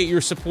appreciate your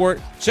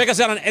support. Check us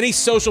out on any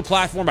social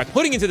platform by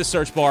putting into the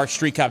search bar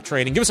Street Cop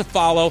Training. Give us a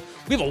follow.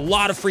 We have a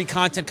lot of free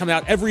content coming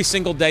out every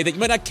single day that you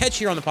might not catch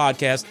here on the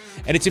podcast,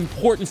 and it's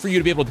important for you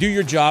to be able to do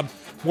your job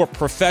more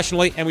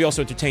professionally, and we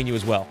also entertain you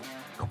as well.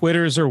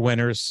 Quitters are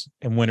winners,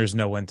 and winners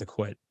know when to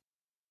quit.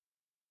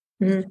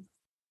 Mm-hmm.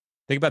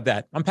 Think about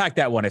that. Unpack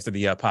that one after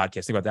the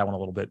podcast. Think about that one a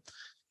little bit.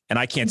 And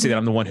I can't say that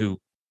I'm the one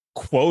who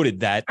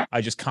quoted that.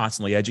 I just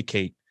constantly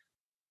educate.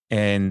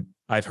 And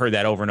I've heard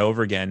that over and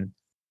over again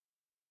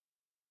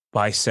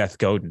by Seth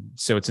Godin.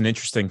 So it's an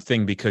interesting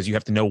thing because you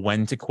have to know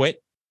when to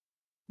quit.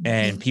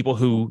 And people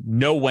who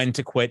know when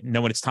to quit,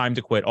 know when it's time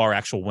to quit, are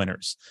actual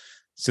winners.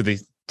 So the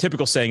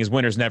typical saying is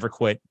winners never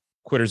quit,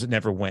 quitters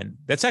never win.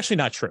 That's actually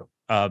not true.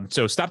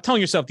 So stop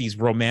telling yourself these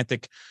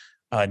romantic,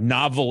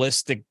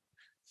 novelistic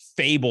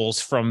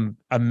fables from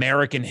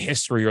American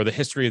history or the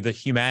history of the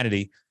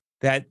humanity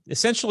that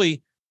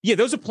essentially, yeah,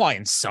 those apply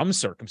in some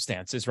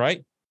circumstances,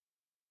 right?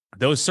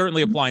 Those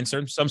certainly apply in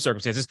some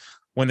circumstances.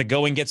 When the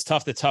going gets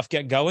tough, the tough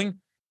get going.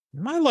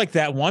 I like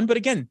that one. But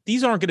again,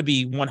 these aren't going to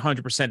be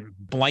 100%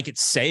 blanket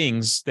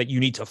sayings that you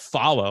need to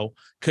follow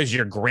because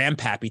your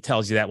grandpappy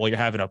tells you that while you're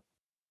having a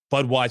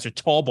Budweiser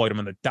tall boy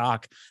on the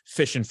dock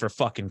fishing for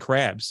fucking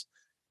crabs.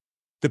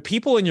 The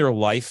people in your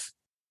life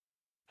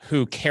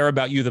who care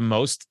about you the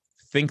most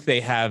think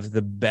they have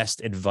the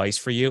best advice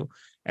for you,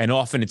 and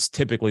often it's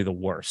typically the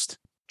worst.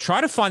 Try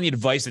to find the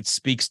advice that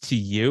speaks to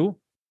you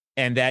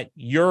and that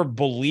you're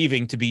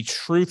believing to be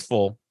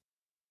truthful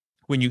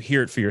when you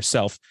hear it for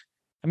yourself.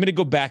 I'm going to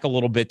go back a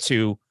little bit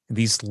to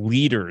these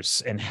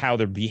leaders and how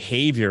their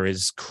behavior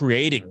is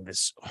creating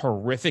this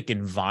horrific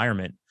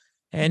environment.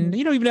 And,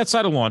 even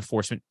outside of law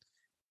enforcement.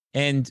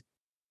 And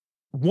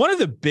one of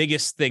the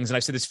biggest things, and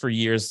I've said this for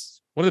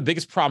years, one of the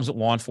biggest problems with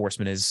law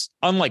enforcement is,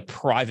 unlike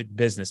private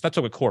business, I'm not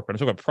talking about corporate, I'm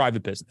talking about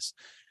private business.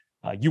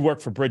 You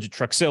work for Bridget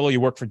Truxillo, you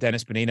work for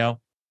Dennis Bonino.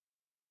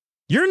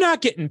 You're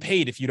not getting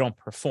paid if you don't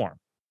perform.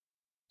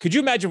 Could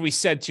you imagine if we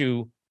said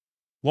to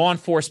law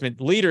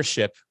enforcement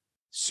leadership,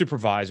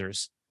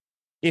 supervisors,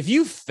 if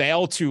you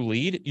fail to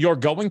lead, you're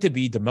going to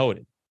be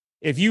demoted.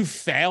 If you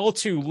fail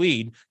to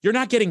lead, you're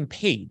not getting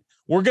paid.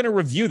 We're going to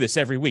review this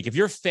every week. If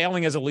you're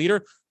failing as a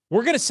leader,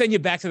 we're going to send you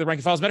back to the rank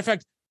and file. As a matter of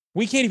fact,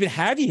 we can't even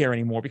have you here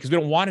anymore because we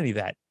don't want any of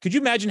that. Could you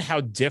imagine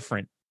how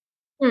different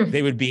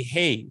they would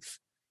behave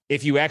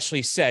if you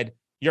actually said,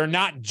 you're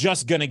not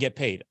just going to get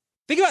paid?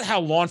 Think about how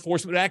law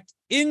enforcement would act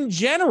in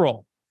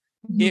general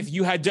if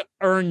you had to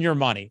earn your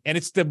money. And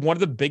it's one of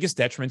the biggest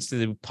detriments to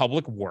the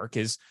public work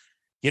is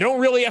you don't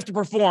really have to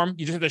perform.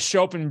 You just have to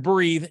show up and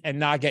breathe and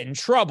not get in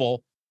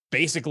trouble,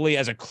 basically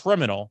as a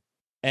criminal.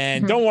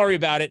 And don't worry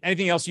about it.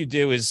 Anything else you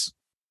do is,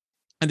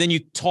 and then you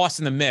toss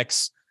in the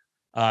mix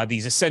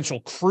these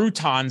essential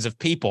croutons of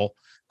people,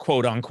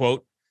 quote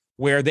unquote,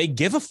 where they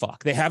give a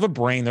fuck. They have a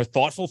brain. They're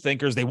thoughtful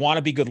thinkers. They want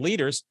to be good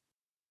leaders.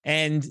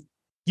 And,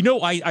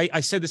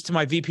 I said this to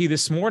my VP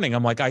this morning.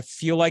 I'm like, I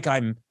feel like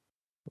I'm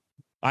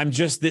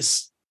just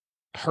this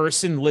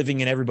person living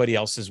in everybody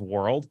else's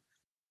world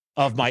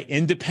of my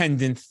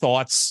independent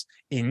thoughts,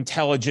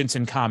 intelligence,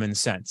 and common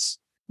sense.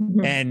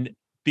 And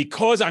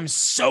because I'm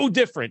so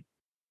different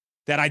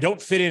that I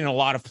don't fit in a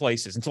lot of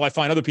places until I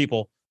find other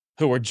people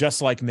who are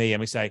just like me. And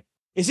we say,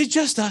 is it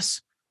just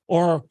us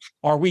or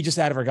are we just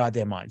out of our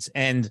goddamn minds?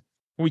 And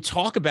when we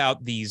talk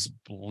about these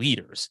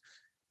leaders,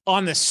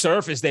 on the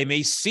surface, they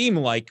may seem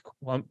like,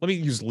 well, let me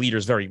use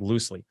leaders very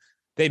loosely.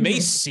 They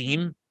may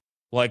seem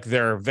like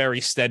they're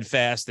very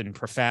steadfast and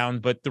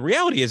profound, but the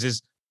reality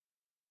is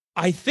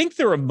I think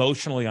they're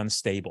emotionally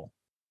unstable,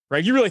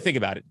 right? You really think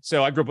about it.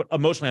 So I grew up with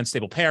emotionally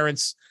unstable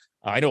parents.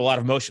 I know a lot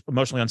of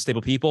emotionally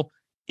unstable people.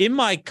 In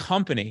my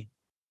company,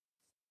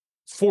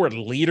 for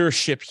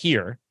leadership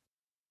here,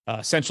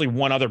 essentially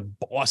one other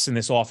boss in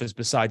this office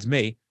besides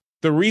me,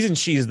 the reason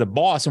she's the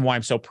boss and why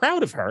I'm so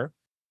proud of her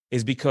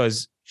is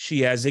because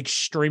she has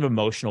extreme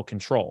emotional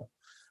control,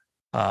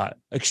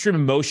 extreme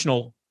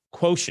emotional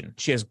quotient.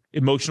 She has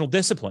emotional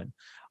discipline.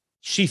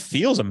 She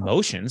feels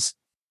emotions,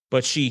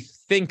 but she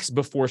thinks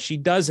before she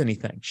does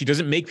anything. She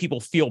doesn't make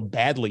people feel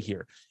badly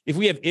here. If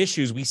we have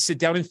issues, we sit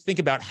down and think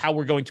about how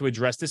we're going to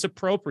address this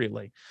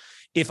appropriately.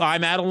 If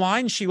I'm out of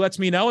line, she lets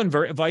me know, and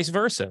vice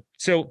versa.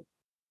 So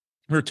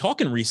we were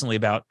talking recently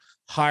about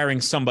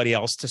hiring somebody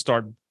else to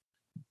start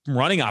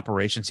running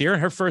operations here.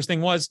 And her first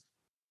thing was,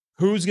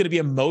 who's going to be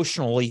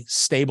emotionally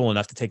stable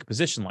enough to take a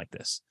position like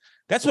this?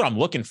 That's what I'm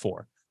looking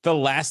for. The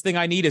last thing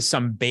I need is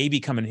some baby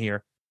coming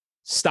here,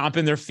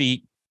 stomping their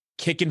feet,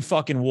 kicking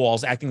fucking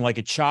walls, acting like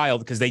a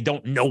child because they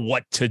don't know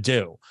what to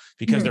do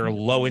because they're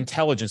low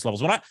intelligence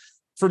levels.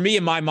 For me,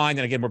 in my mind,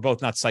 and again, we're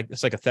both not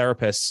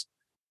psychotherapists,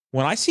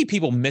 when I see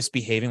people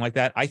misbehaving like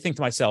that, I think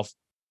to myself,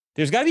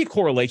 there's got to be a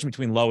correlation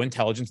between low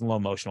intelligence and low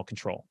emotional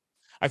control.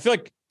 I feel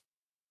like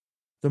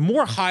the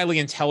more highly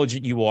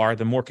intelligent you are,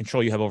 the more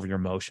control you have over your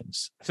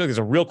emotions. I feel like there's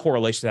a real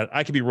correlation to that.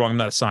 I could be wrong. I'm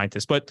not a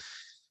scientist, but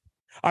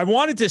I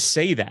wanted to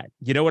say that.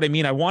 You know what I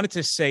mean? I wanted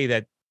to say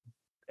that.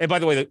 And by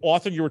the way, the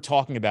author you were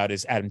talking about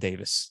is Adam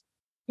Davis.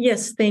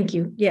 Yes, thank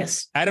you.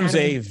 Yes. Adam's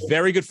a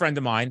very good friend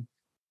of mine.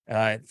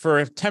 For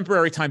a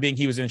temporary time being,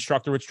 he was an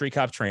instructor with Street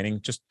Cop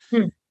Training, just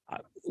a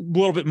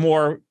little bit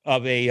more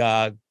of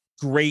a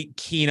great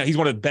keynote. He's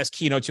one of the best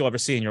keynotes you'll ever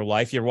see in your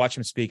life. You ever watch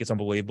him speak, it's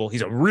unbelievable.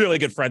 He's a really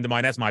good friend of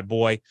mine. That's my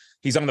boy.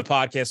 He's on the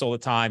podcast all the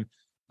time.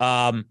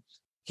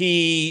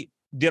 He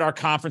did our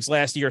conference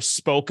last year,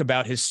 spoke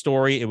about his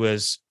story. It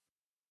was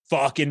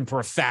fucking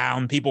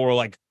profound. People were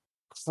like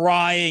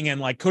crying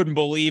and like couldn't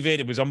believe it.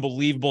 It was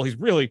unbelievable. He's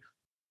really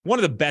one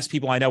of the best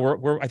people I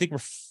know. I think we're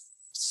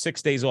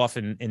 6 days off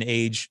in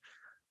age.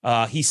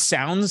 He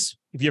sounds,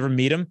 if you ever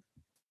meet him,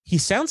 he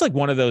sounds like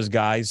one of those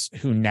guys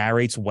who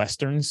narrates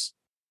Westerns.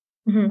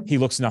 He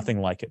looks nothing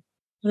like it.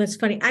 Well, that's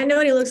funny. I know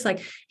what he looks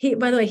like.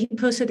 By the way, he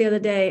posted the other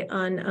day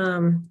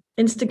on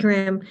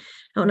Instagram. I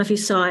don't know if you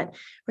saw it,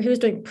 where he was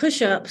doing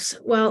push-ups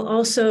while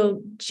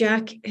also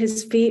jack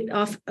his feet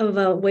off of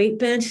a weight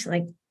bench.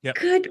 Like,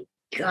 Good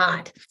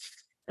God.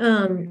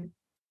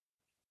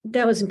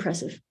 That was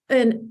impressive.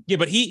 And yeah,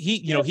 but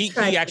he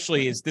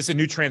actually is, this is a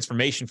new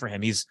transformation for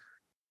him. He's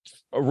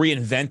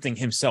reinventing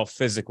himself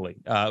physically.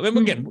 And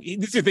again,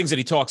 these are things that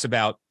he talks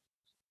about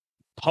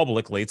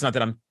publicly. It's not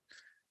that I'm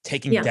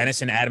taking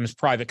Dennis and Adam's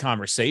private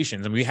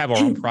conversations, and we have our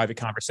own private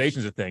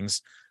conversations of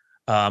things.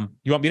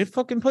 You want me to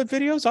fucking put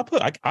videos?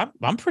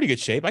 I'm pretty good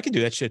shape. I can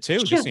do that shit too,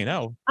 just so you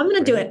know. I'm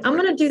going to do it. I'm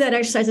going to do that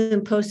exercise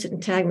and post it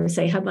and tag him and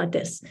say, how about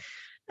this?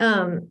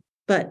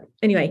 But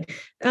anyway,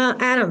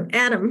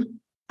 Adam,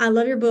 I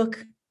love your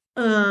book.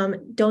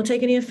 Don't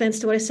take any offense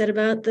to what I said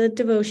about the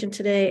devotion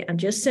today. I'm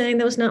just saying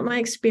that was not my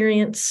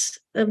experience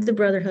of the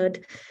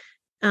brotherhood.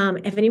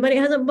 If anybody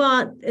hasn't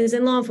bought, is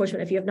in law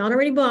enforcement, if you have not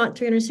already bought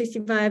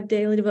 365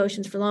 Daily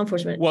Devotions for Law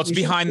Enforcement. Well, it's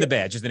Behind the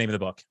Badge is the name of the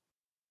book.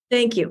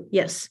 Thank you.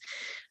 Yes.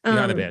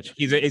 Behind the Badge.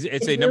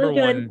 It's a number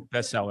one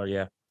bestseller.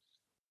 Yeah.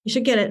 You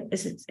should get it.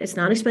 It's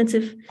not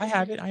expensive. I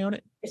have it. I own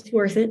it. It's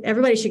worth it.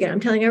 Everybody should get it. I'm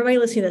telling everybody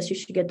listening to this, you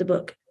should get the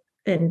book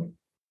and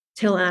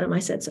tell Adam I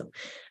said so.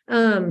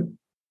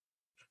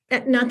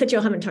 Not that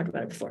y'all haven't talked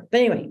about it before, but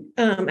anyway,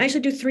 I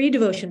actually do 3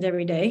 devotions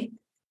every day.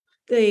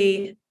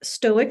 The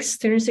Stoics,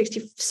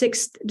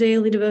 366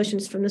 daily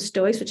devotions from the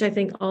Stoics, which I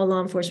think all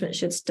law enforcement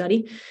should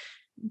study.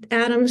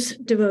 Adam's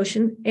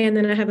devotion, and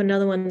then I have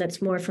another one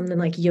that's more from the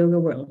like yoga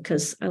world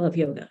because I love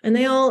yoga. And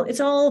it's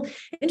all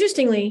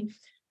interestingly,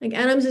 like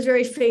Adam's is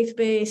very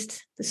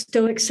faith-based. The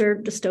Stoics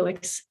are the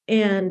Stoics,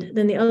 and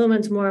then the other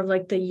one's more of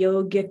like the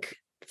yogic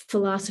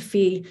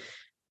philosophy.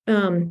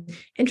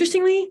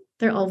 Interestingly,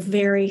 they're all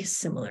very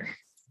similar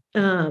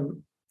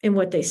in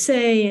what they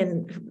say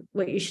and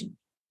what you should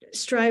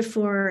strive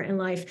for in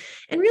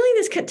life. And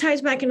really this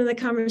ties back into the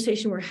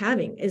conversation we're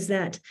having, is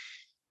that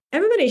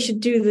everybody should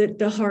do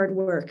the hard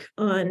work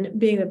on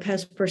being the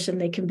best person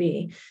they can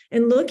be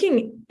and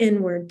looking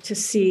inward to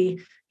see,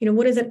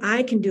 what is it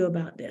I can do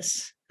about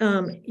this?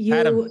 Adam.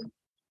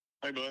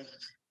 Hey, bud.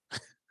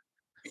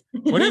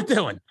 What are you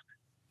doing?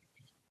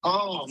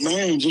 Oh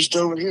man, just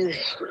over here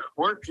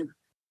working.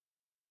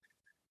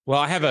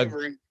 Well,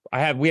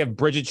 we have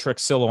Bridget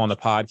Truxillo on the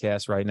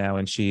podcast right now,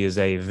 and she is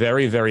a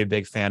very, very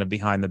big fan of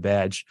Behind the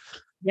Badge.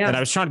 Yeah. And I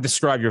was trying to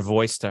describe your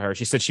voice to her.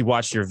 She said she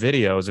watched your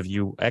videos of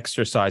you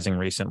exercising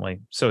recently.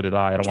 So did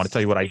I. I don't want to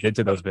tell you what I did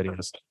to those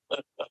videos.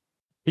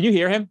 Can you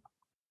hear him?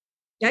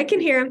 I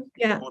can hear him.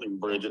 Yeah. Good morning,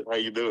 Bridget. How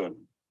you doing?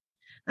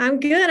 I'm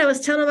good. I was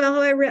telling about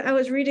how I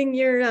was reading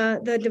your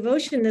the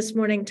devotion this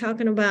morning,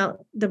 talking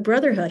about the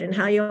brotherhood and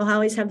how you'll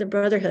always have the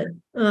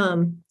brotherhood.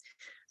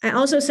 I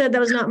also said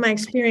that was not my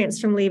experience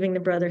from leaving the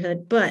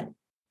brotherhood,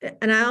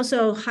 and I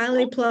also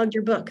highly plugged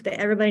your book that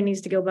everybody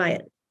needs to go buy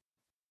it.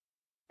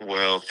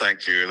 Well,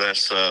 thank you.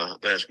 That's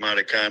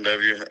mighty kind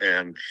of you.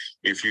 And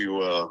if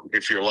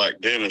you're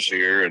like Dennis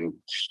here and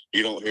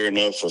you don't hear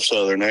enough of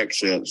Southern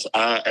accents,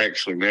 I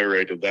actually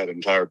narrated that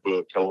entire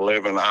book,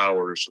 11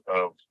 hours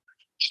of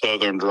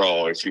Southern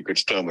drawl, if you could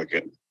stomach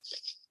it.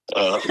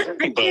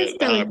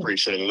 But I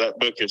appreciate it. That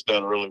book is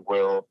done really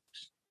well.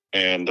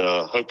 And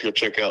hope you'll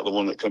check out the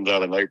one that comes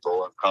out in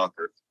April on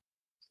Concord.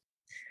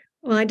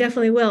 Well, I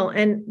definitely will.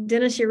 And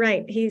Dennis, you're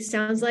right. He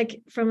sounds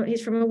like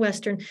he's from a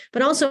Western,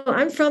 but also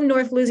I'm from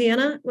North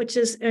Louisiana, which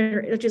is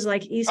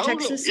like East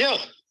Texas. Yeah.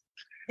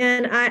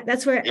 And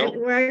that's where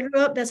I grew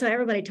up. That's how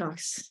everybody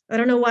talks. I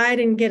don't know why I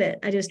didn't get it.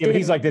 I just did.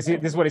 He's like this.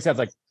 This is what he sounds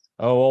like.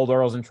 Oh, old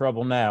Earl's in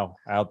trouble now,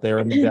 out there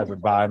in the desert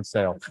by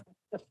himself.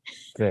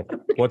 Okay.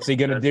 What's he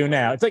gonna do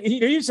now? It's like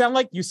you sound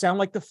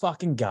like the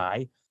fucking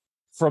guy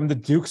from the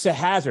Dukes of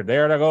Hazzard.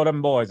 There to go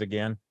them boys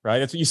again, right?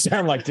 That's what you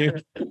sound like,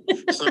 dude.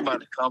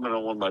 Somebody commented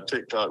on one of my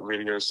TikTok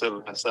videos said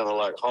I sounded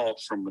like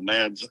Hawks from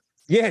Bonanza.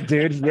 Yeah,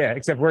 dude. Yeah,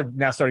 except we're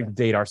now starting to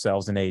date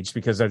ourselves in age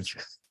because there's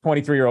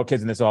 23-year-old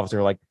kids in this office who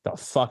are like, the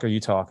fuck are you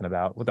talking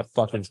about? What the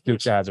fuck is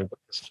Dukes of Hazzard?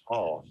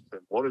 Oh,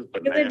 what is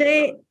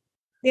Bonanza?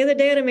 The other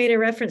day I made a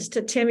reference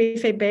to Tammy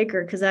Faye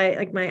Baker because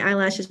my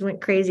eyelashes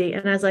went crazy.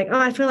 And I was like, oh,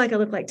 I feel like I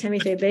look like Tammy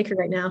Faye Baker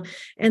right now.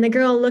 And the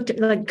girl looked at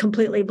like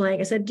completely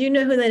blank. I said, do you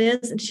know who that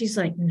is? And she's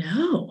like,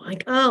 no.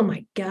 Like, oh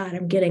my God,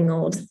 I'm getting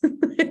old.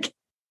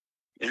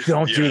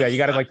 Don't do that. You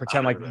got to like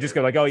pretend like just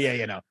go like, oh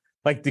yeah,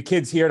 like the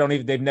kids here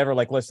they've never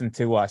like listened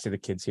to us. The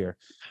kids here.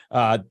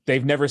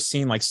 They've never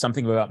seen like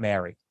Something About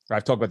Mary.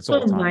 I've talked about this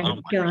all the time. Oh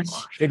my gosh.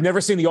 They've never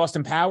seen the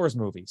Austin Powers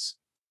movies.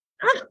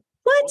 What?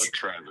 What a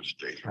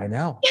travesty. I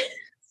know.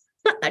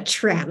 A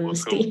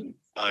travesty.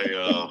 How did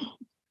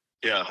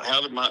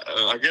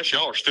I guess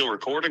y'all are still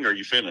recording, or are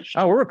you finished?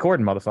 Oh, we're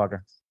recording,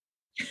 motherfucker.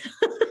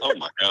 Oh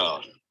my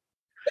God.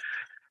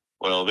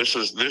 Well, this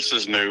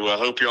is new. I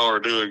hope y'all are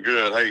doing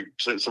good. Hey,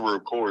 since we're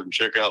recording,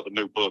 check out the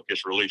new book.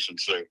 It's releasing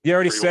soon. You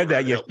already said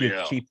that, you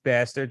cheap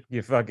bastard.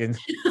 You fucking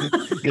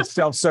you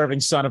self-serving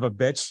son of a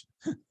bitch.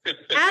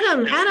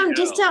 Adam,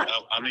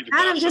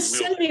 just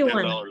send me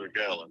one. $10 a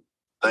gallon.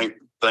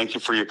 Thank you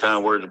for your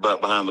kind words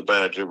about Behind the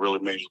Badge. It really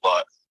means a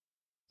lot.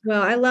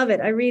 Well, I love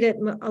it. I read it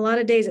a lot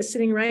of days. It's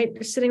sitting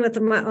with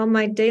all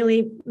my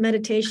daily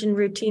meditation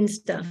routine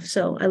stuff.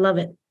 So I love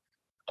it.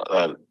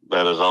 That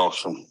is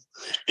awesome.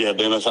 Yeah,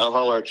 Dennis, I'll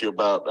holler at you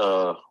about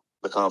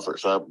the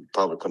conference. I'll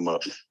probably come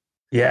up.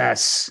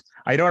 Yes.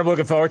 I know what I'm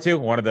looking forward to?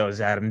 One of those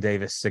Adam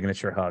Davis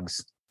signature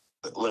hugs.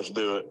 Let's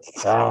do it.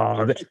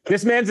 Oh,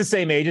 this man's the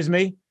same age as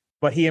me,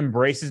 but he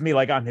embraces me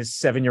like I'm his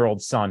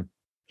 7-year-old son.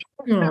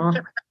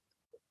 Aww.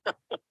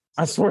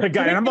 I swear to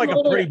God. And I'm like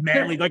a pretty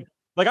manly, like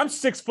I'm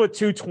 6'2",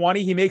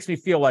 220. He makes me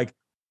feel like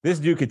this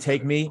dude could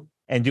take me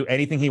and do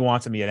anything he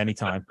wants of me at any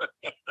time.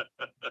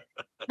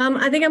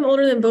 I think I'm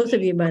older than both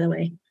of you, by the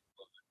way.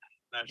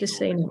 Just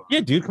saying. Yeah,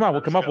 dude, come on.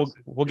 We'll come up.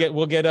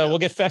 We'll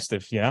get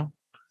festive. Yeah.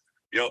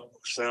 Yep.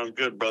 Sounds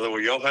good, brother. Well,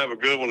 y'all have a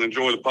good one.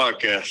 Enjoy the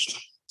podcast.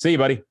 See you,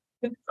 buddy.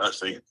 I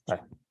see you. Bye.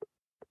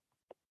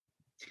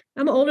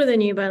 I'm older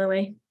than you, by the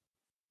way.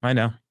 I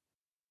know.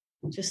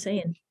 Just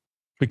saying.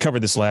 We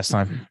covered this last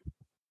time.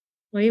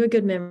 Well, you have a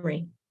good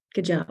memory.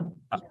 Good job.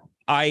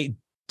 I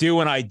do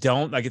and I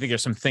don't. I think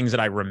there's some things that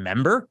I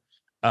remember.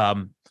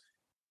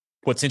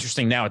 What's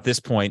interesting now at this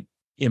point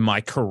in my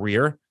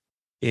career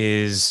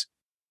is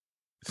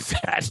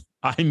that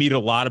I meet a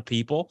lot of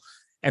people,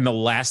 and the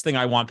last thing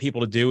I want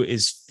people to do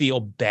is feel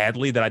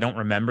badly that I don't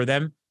remember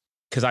them,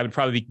 because I would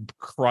probably be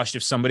crushed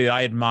if somebody that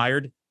I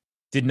admired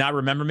did not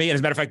remember me. And as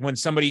a matter of fact, when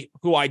somebody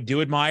who I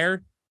do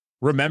admire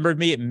remembered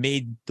me, it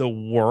made the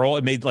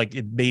world.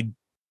 It made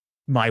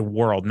my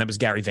world, and that was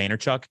Gary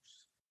Vaynerchuk.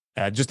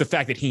 Just the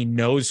fact that he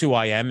knows who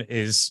I am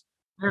is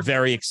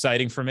very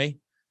exciting for me.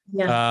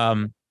 Yeah.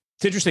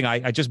 It's interesting.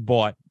 I just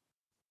bought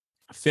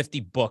 50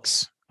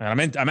 books,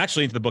 and I'm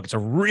actually into the book. It's a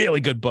really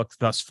good book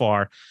thus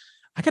far.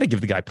 I got to give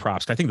the guy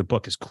props. I think the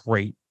book is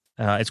great.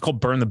 It's called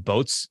Burn the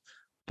Boats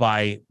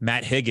by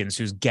Matt Higgins,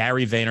 who's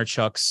Gary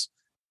Vaynerchuk's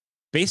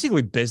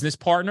basically business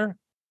partner.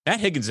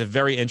 Matt Higgins is a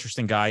very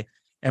interesting guy.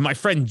 And my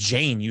friend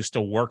Jane used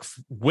to work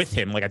with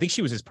him. I think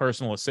she was his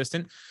personal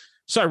assistant.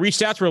 So I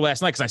reached out to her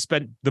last night because I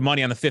spent the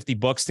money on the 50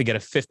 books to get a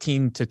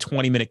 15 to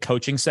 20 minute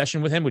coaching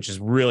session with him, which is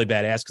really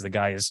badass because the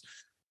guy is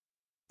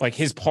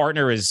his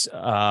partner is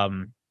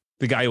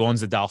the guy who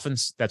owns the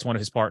Dolphins. That's one of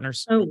his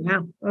partners. Oh,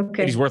 wow.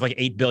 Okay. He's worth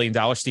 $8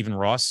 billion, Stephen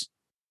Ross.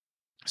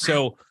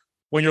 So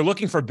when you're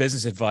looking for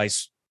business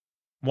advice,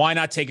 why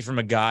not take it from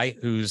a guy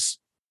whose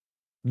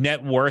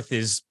net worth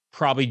is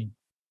probably,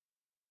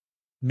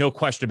 no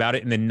question about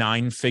it, in the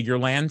 9-figure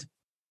land,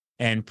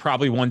 and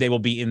probably one day will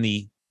be in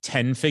the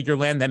 10-figure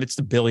land? Then it's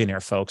the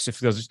billionaire, folks. If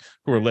those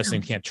who are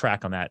listening can't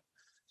track on that,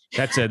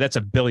 that's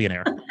a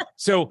billionaire.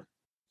 So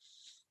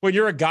when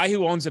you're a guy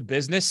who owns a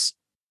business,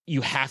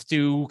 you have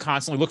to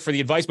constantly look for the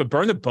advice. But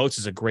Burn the Boats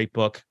is a great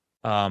book,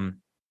 and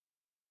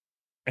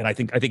I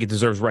think it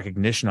deserves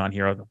recognition on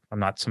here. I'm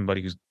not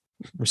somebody who's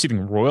receiving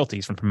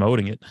royalties from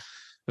promoting it.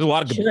 There's a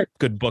lot of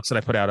good books that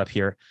I put out up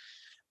here.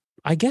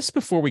 I guess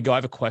before we go, I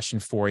have a question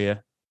for you.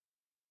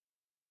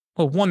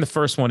 Well, the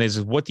first one is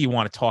what do you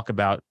want to talk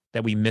about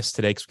that we missed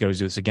today? Because we can always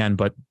do this again.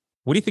 But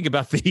what do you think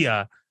about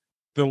the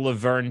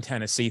Laverne,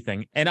 Tennessee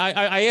thing? And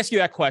I ask you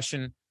that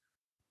question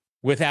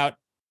without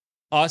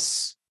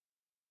us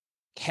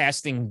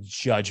casting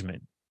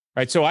judgment,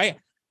 right? So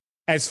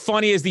as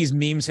funny as these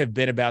memes have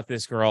been about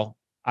this girl,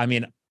 I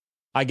mean,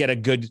 I get a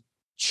good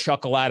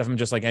chuckle out of them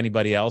just like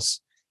anybody else.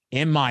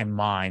 In my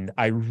mind,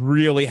 I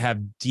really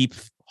have deep,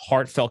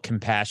 heartfelt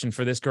compassion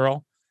for this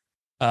girl,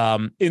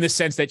 in the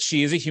sense that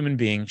she is a human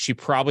being. She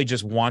probably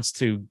just wants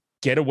to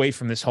get away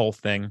from this whole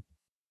thing.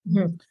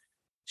 Mm-hmm.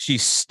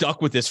 She's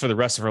stuck with this for the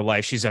rest of her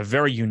life. She's a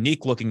very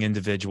unique looking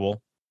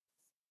individual,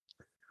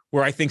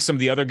 where I think some of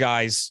the other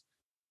guys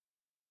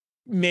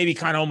maybe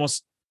kind of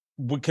almost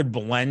could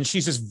blend.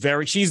 She's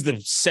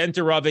the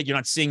center of it. You're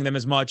not seeing them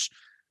as much.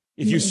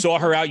 If you saw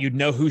her out, you'd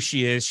know who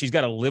she is. She's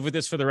got to live with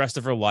this for the rest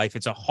of her life.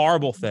 It's a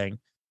horrible thing.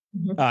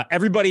 Mm-hmm.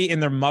 Everybody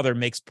and their mother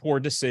makes poor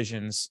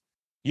decisions.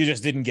 You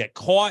just didn't get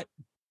caught,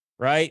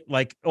 right?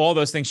 Like all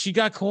those things. She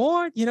got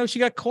caught,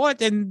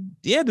 and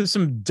there's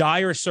some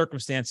dire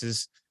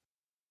circumstances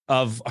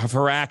of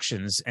her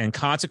actions and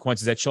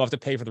consequences that she'll have to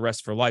pay for the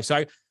rest of her life.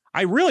 So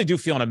I really do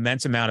feel an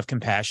immense amount of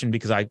compassion,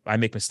 because I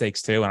make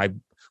mistakes too. And I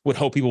would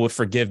hope people would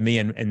forgive me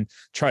and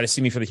try to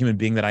see me for the human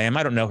being that I am.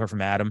 I don't know her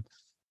from Adam.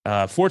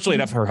 Fortunately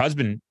enough, her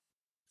husband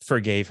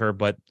forgave her,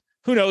 but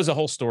who knows the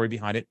whole story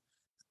behind it.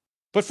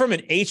 But from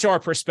an HR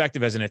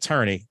perspective, as an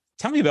attorney,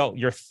 tell me about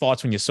your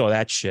thoughts when you saw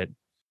that shit.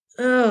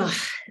 Oh,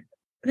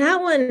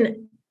 that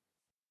one,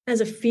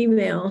 as a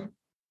female,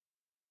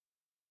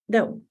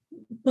 that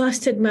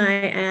busted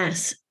my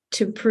ass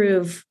to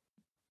prove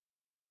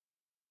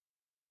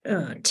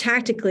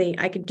tactically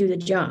I could do the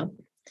job,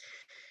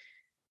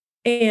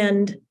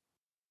 and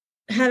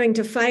having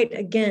to fight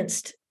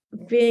against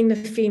being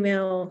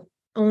the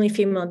only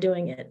female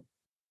doing it,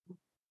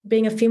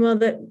 being a female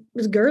that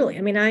was girly.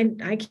 I mean,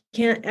 I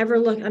can't ever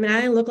look,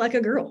 I look like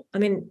a girl.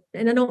 And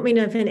I don't mean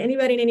to offend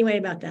anybody in any way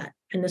about that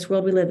in this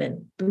world we live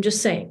in. I'm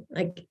just saying,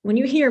 when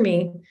you hear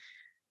me,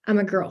 I'm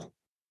a girl.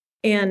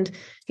 And,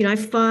 I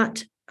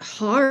fought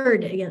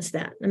hard against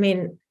that.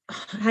 I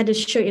had to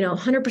show,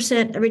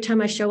 100% every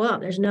time I show up.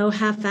 There's no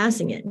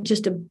half-assing it,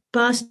 just to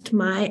bust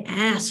my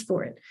ass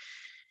for it.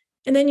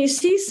 And then you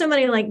see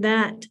somebody like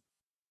that,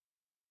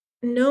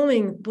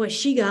 knowing, boy,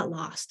 she got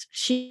lost.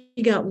 She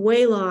got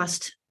way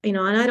lost, and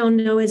I don't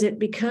know, is it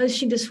because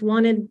she just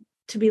wanted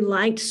to be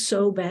liked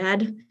so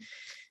bad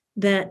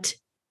that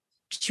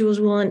she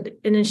was willing,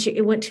 and then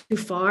it went too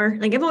far?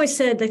 I've always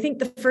said, I think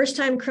the first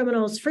time a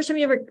criminal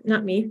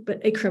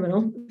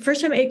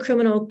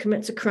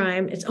commits a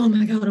crime, it's, oh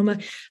my God, I'm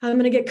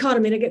going to get caught.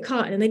 And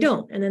they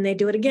don't. And then they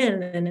do it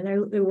again. And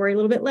then they worry a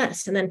little bit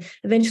less. And then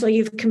eventually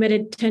you've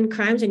committed 10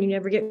 crimes and you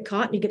never get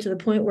caught. And you get to the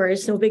point where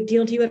it's no big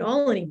deal to you at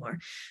all anymore.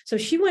 So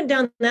she went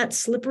down that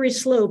slippery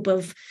slope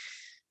of,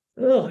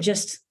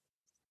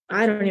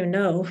 I don't even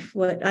know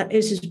what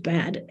is just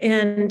bad.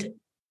 And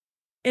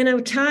in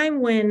a time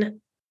when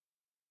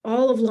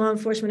all of law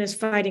enforcement is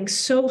fighting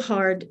so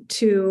hard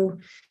to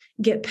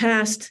get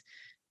past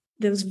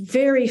those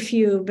very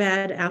few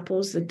bad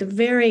apples, the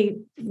very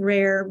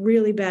rare,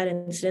 really bad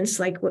incidents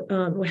like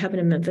what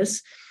happened in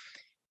Memphis.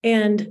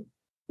 And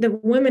the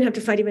women have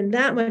to fight even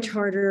that much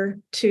harder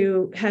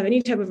to have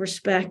any type of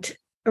respect,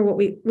 or what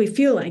we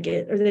feel like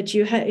it, or that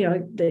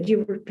that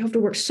you have to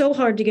work so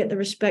hard to get the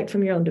respect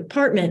from your own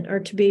department or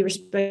to be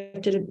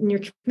respected in your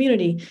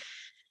community.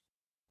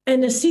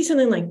 And to see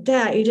something like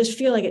that, you just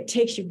feel like it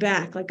takes you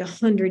back like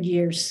 100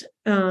 years.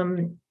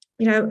 I'm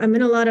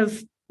in a lot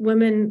of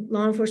women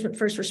law enforcement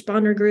first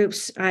responder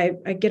groups. I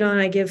get on,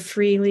 I give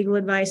free legal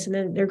advice, and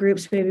then their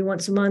groups maybe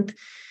once a month.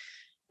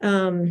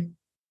 And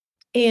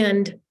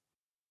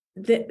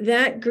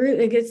that group,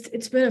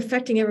 it's been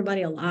affecting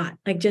everybody a lot.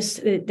 Like, just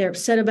they're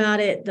upset about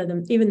it.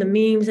 Even the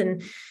memes,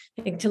 and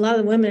like, to a lot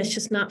of the women, it's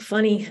just not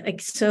funny.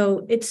 Like,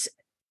 so it's,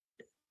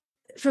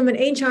 from an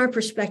HR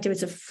perspective,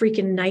 it's a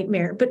freaking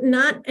nightmare, but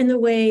not in the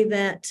way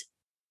that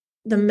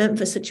the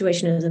Memphis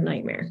situation is a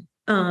nightmare.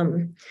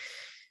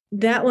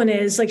 That one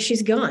is like,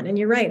 she's gone, and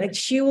you're right. Like,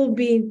 she will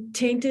be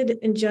tainted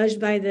and judged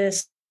by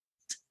this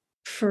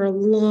for a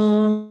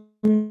long,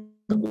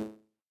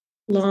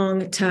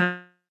 long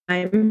time.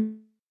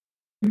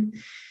 In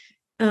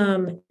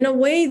a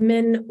way,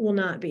 men will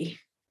not be.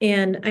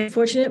 And I'm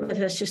fortunate, but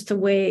that's just the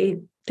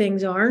way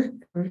things are.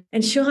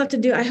 And she'll have to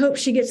do, I hope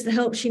she gets the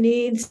help she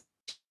needs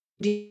to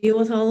deal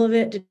with all of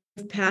it,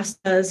 to pass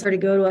us, or to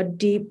go to a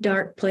deep,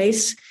 dark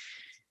place.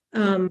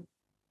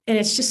 And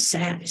it's just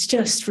sad. It's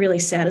just really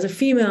sad. As a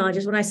female,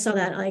 when I saw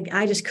that, like,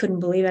 I just couldn't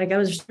believe it. Like, I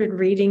was just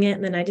reading it,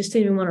 and then I just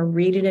didn't even want to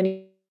read it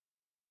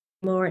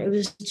anymore.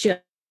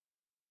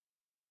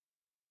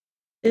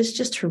 It's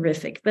just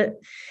horrific. But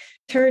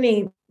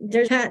attorney,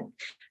 there's that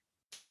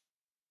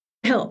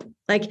help.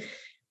 Like,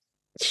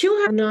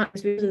 she'll have not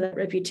because of that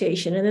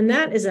reputation. And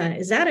then is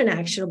that an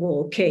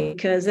actionable case?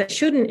 Because that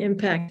shouldn't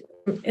impact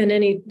in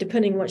any,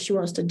 depending what she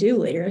wants to do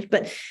later.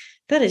 But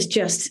that is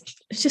it's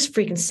just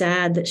freaking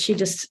sad that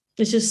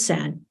it's just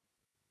sad.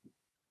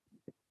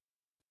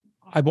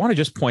 I want to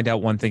just point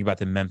out one thing about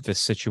the Memphis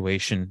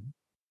situation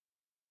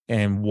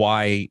and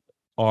why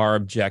our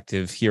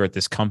objective here at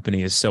this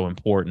company is so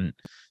important,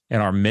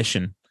 and our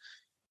mission.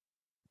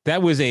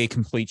 That was a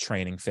complete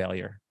training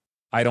failure.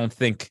 I don't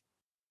think,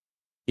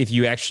 if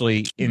you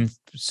actually in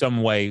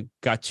some way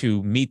got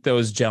to meet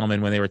those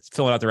gentlemen when they were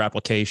filling out their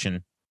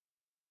application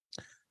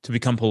to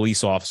become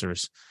police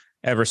officers,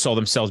 ever saw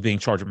themselves being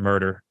charged with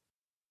murder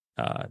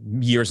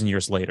years and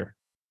years later.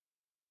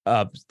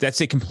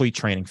 That's a complete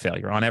training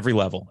failure on every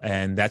level.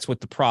 And that's what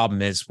the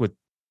problem is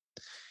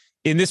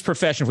in this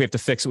profession. If we have to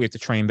fix it, we have to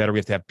train better. We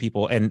have to have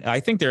people. And I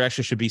think there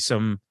actually should be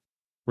some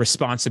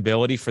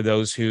responsibility for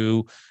those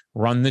who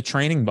run the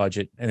training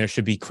budget, and there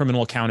should be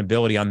criminal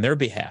accountability on their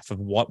behalf of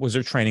what was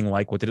their training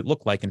like, what did it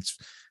look like. And it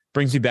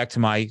brings me back to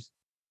my,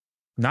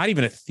 not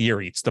even a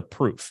theory, it's the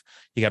proof.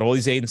 You got all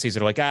these agencies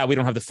that are like, we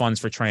don't have the funds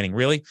for training.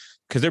 Really?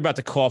 Because they're about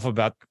to cough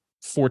about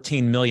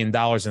 $14 million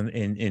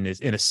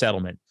in a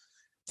settlement.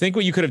 Think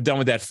what you could have done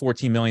with that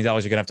 $14 million you're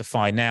going to have to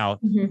find now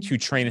to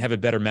train and have a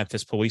better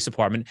Memphis Police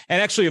Department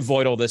and actually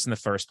avoid all this in the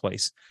first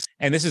place.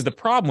 And this is the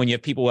problem when you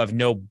have people who have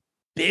no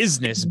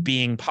business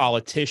being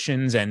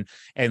politicians and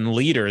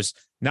leaders,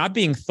 not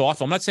being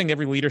thoughtful. I'm not saying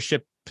every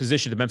leadership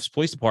position at the Memphis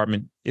Police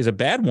Department is a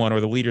bad one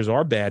or the leaders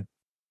are bad,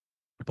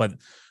 but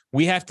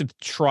we have to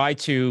try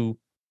to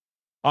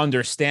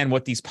understand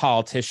what these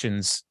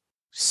politicians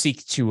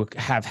seek to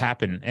have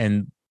happen.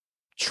 And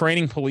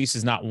training police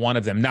is not one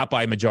of them, not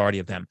by a majority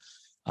of them.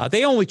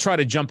 They only try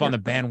to jump on the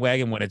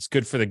bandwagon when it's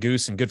good for the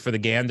goose and good for the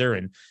gander,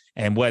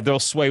 and they'll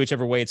sway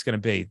whichever way it's going to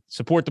be.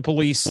 Support the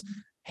police,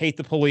 hate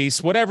the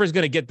police, whatever is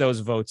going to get those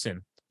votes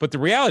in. But the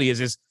reality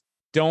is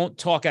don't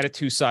talk out of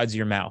two sides of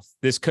your mouth.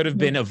 This could have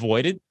been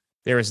avoided.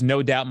 There is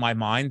no doubt in my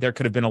mind. There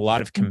could have been a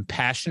lot of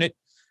compassionate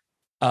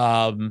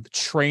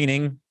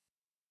training,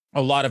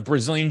 a lot of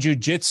Brazilian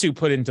jiu-jitsu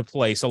put into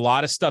place, a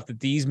lot of stuff that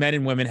these men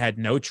and women had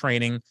no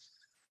training.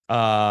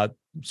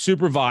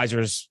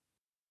 Supervisors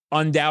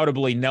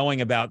undoubtedly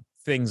knowing about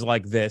things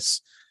like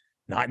this,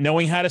 not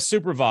knowing how to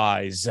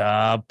supervise,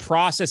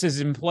 processes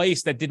in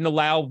place that didn't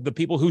allow the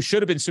people who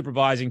should have been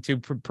supervising to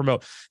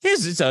promote.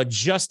 This is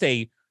just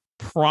a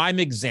prime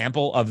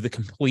example of the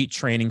complete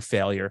training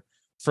failure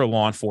for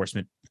law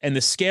enforcement. And the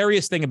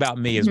scariest thing about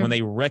me is when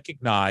they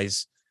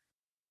recognize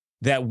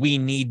that we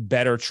need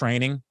better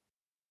training,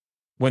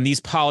 when these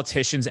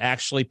politicians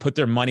actually put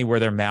their money where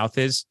their mouth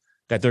is,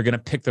 that they're going to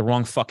pick the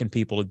wrong fucking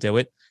people to do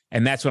it.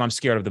 And that's what I'm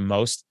scared of the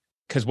most,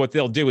 because what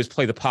they'll do is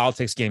play the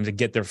politics games and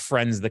get their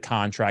friends the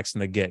contracts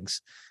and the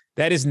gigs.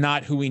 That is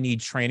not who we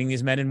need training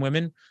these men and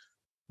women.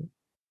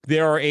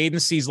 There are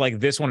agencies like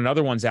this one and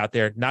other ones out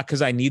there, not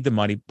because I need the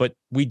money, but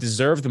we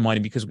deserve the money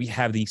because we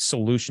have the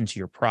solution to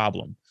your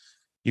problem.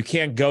 You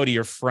can't go to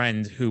your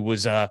friend who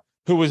was a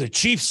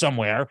chief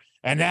somewhere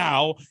and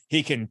now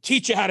he can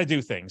teach you how to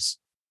do things.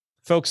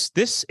 Folks,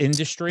 this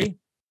industry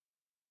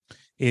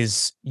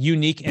is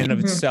unique in and of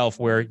itself,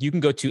 where you can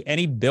go to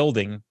any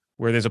building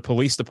where there's a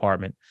police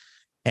department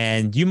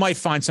and you might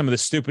find some of the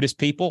stupidest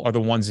people are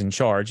the ones in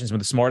charge, and some of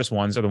the smartest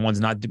ones are the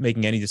ones not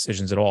making any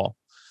decisions at all.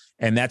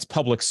 And that's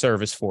public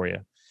service for you.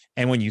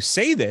 And when you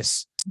say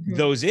this,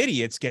 those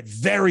idiots get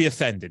very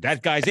offended.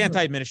 That guy's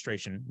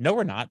anti-administration. No,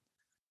 we're not.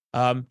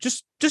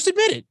 Just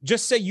admit it.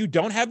 Just say you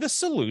don't have the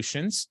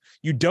solutions.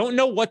 You don't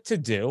know what to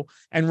do,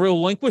 and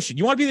relinquish it.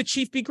 You want to be the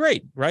chief, be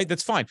great, right?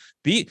 That's fine.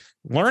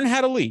 Learn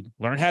how to lead,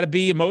 learn how to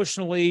be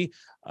emotionally,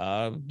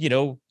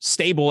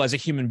 stable as a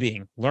human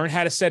being, learn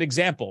how to set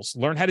examples,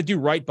 learn how to do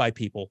right by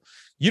people.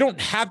 You don't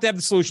have to have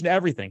the solution to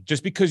everything.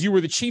 Just because you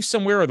were the chief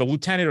somewhere or the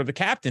lieutenant or the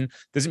captain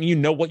doesn't mean you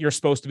know what you're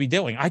supposed to be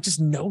doing. I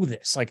just know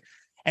this.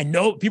 And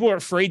no, people are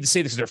afraid to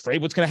say this because they're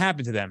afraid what's going to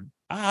happen to them.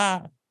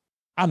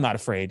 I'm not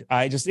afraid.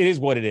 It is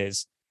what it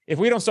is. If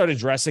we don't start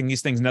addressing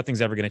these things,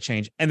 nothing's ever going to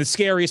change. And the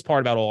scariest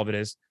part about all of it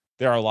is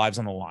there are lives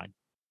on the line.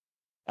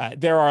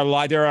 There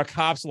are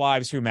cops'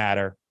 lives who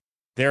matter.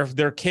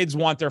 Their kids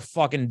want their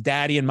fucking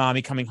daddy and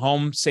mommy coming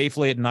home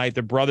safely at night,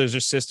 their brothers or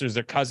sisters,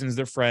 their cousins,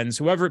 their friends,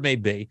 whoever it may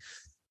be.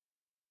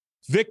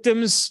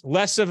 Victims,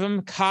 less of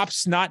them.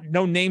 Cops,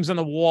 no names on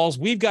the walls.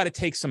 We've got to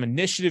take some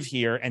initiative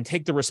here and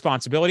take the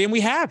responsibility, and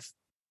we have.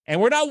 And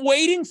we're not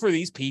waiting for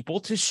these people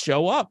to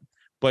show up.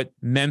 But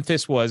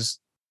Memphis was,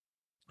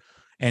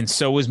 and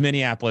so was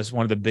Minneapolis,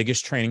 one of the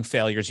biggest training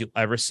failures you'll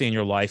ever see in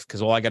your life,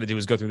 because all I got to do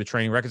is go through the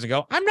training records and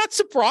go, I'm not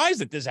surprised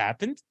that this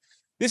happened.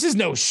 This is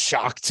no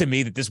shock to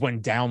me that this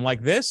went down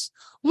like this.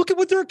 Look at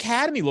what their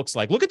academy looks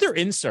like. Look at their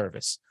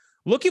in-service.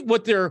 Look at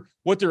what their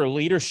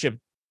leadership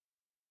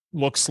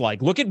looks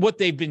like. Look at what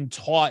they've been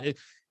taught.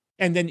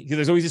 And then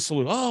there's always this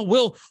solution.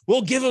 Oh,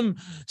 we'll give them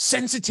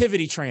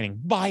sensitivity training.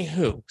 By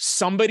who?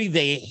 Somebody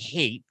they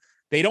hate.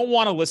 They don't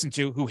want to listen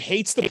to, who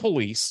hates the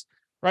police,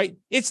 right?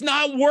 It's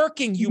not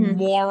working, you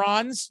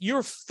morons.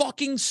 You're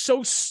fucking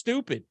so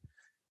stupid.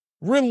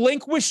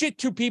 Relinquish it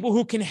to people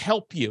who can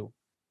help you.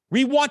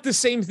 We want the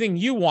same thing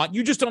you want.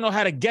 You just don't know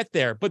how to get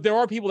there. But there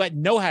are people that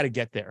know how to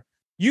get there.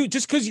 You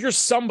just because you're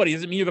somebody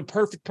doesn't mean you're the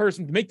perfect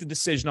person to make the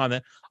decision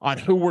on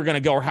who we're going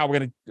to go or how we're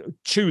going to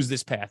choose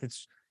this path.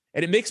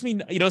 And it makes me,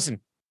 listen,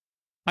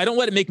 I don't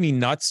let it make me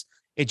nuts.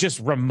 It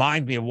just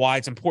reminds me of why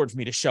it's important for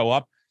me to show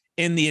up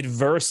in the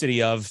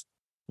adversity of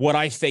what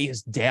I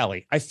face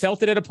daily. I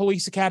felt it at a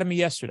police academy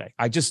yesterday.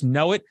 I just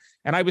know it.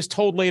 And I was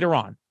told later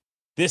on,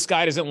 this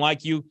guy doesn't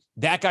like you.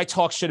 That guy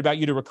talks shit about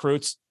you to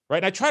recruits, right?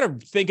 And I try to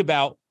think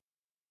about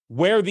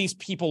where these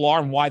people are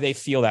and why they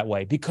feel that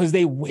way, because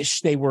they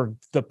wish they were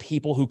the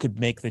people who could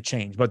make the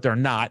change, but they're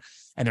not.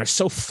 And they're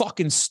so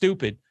fucking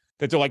stupid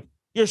that they're like,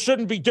 you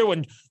shouldn't be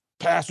doing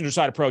passenger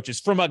side approaches,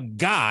 from a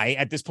guy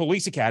at this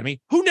police academy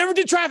who never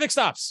did traffic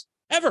stops,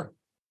 ever.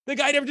 The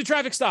guy never did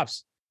traffic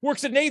stops.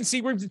 Works at an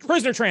agency where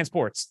prisoner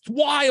transports. It's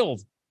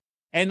wild.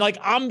 And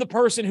I'm the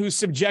person who's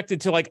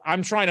subjected to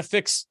I'm trying to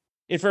fix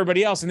it for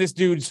everybody else. And this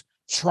dude's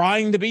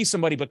trying to be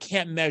somebody, but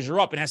can't measure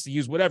up and has to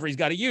use whatever he's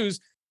got to use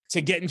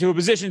to get into a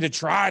position to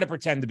try to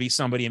pretend to be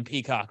somebody and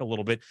peacock a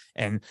little bit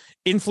and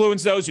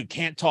influence those who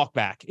can't talk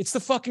back. It's the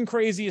fucking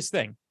craziest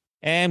thing.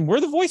 And we're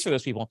the voice for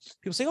those people.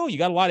 People say, oh, you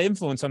got a lot of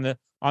influence on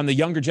the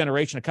younger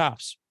generation of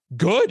cops.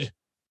 Good.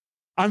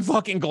 I'm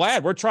fucking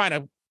glad. We're trying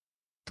to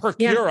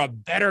procure a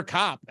better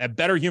cop, a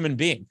better human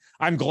being.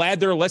 I'm glad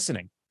they're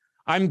listening.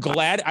 I'm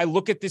glad. I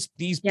look at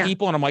these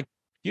people and I'm like,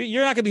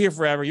 you're not going to be here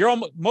forever.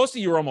 Most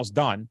of you are almost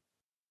done,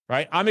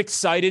 right? I'm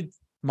excited.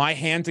 My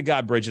hand to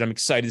God, Bridget. I'm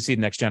excited to see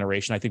the next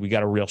generation. I think we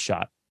got a real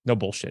shot. No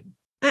bullshit.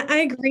 I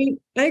agree.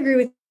 I agree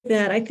with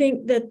that. I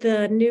think that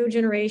the new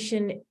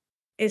generation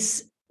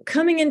is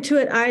coming into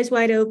it eyes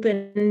wide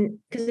open,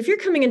 because if you're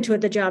coming into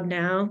the job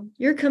now,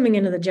 you're coming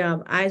into the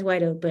job eyes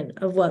wide open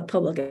of what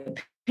public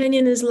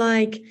opinion is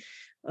like,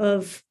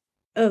 of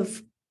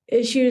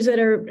issues that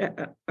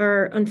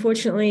are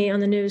unfortunately on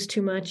the news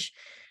too much.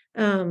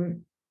 The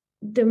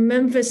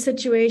Memphis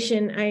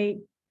situation,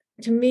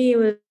 to me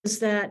was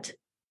that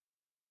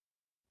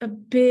a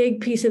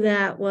big piece of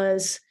that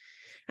was,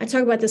 I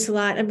talk about this a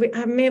lot.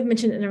 I may have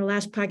mentioned it in our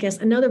last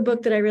podcast. Another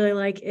book that I really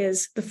like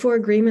is The Four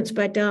Agreements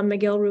by Don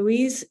Miguel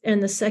Ruiz.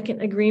 And the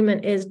second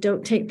agreement is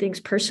don't take things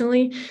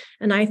personally.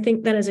 And I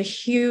think that is a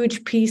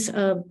huge piece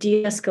of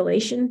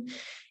de-escalation,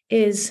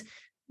 is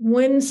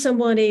when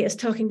somebody is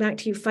talking back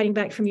to you, fighting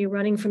back from you,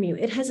 running from you,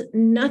 it has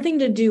nothing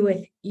to do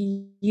with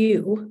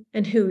you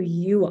and who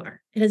you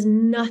are. It has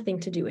nothing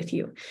to do with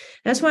you.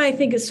 That's why I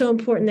think it's so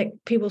important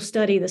that people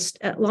study this,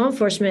 law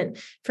enforcement,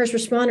 first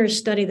responders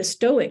study the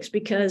Stoics,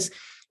 because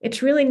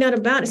it's really not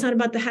about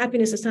the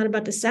happiness. It's not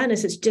about the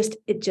sadness.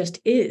 It just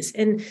is.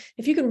 And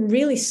if you can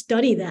really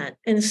study that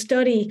and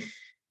study,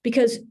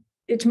 because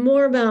it's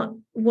more about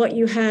what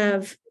you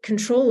have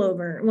control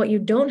over and what you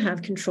don't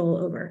have control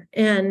over.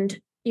 And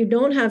you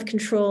don't have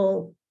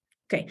control.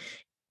 Okay.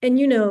 And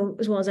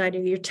as well as I do,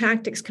 your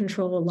tactics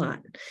control a lot.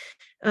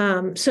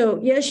 So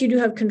yes, you do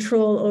have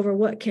control over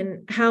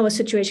how a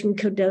situation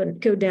could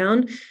go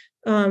down.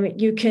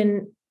 You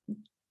can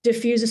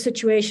diffuse a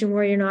situation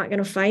where you're not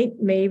going to fight.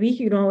 Maybe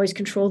you don't always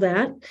control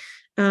that.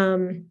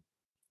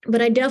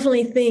 But I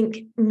definitely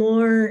think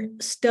more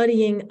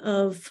studying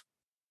of,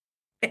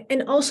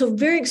 and also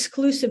very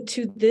exclusive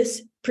to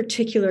this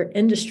particular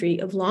industry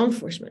of law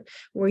enforcement,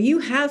 where you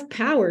have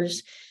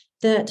powers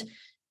that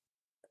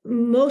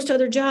most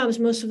other jobs,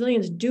 most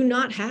civilians do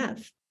not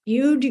have.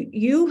 You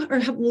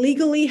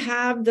legally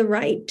have the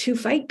right to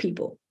fight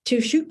people, to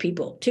shoot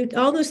people, to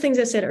all those things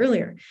I said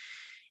earlier.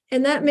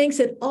 And that makes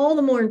it all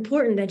the more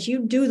important that you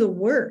do the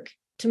work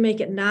to make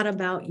it not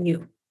about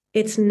you.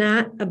 It's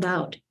not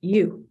about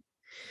you.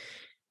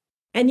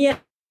 And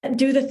yet,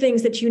 do the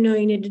things that you know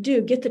you need to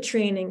do. Get the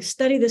training,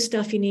 study the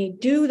stuff you need,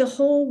 do the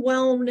whole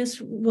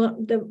wellness,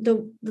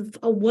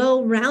 a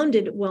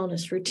well-rounded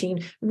wellness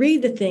routine,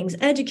 read the things,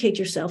 educate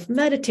yourself,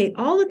 meditate,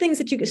 all the things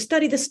that you can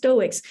study, the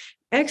Stoics,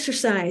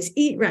 exercise,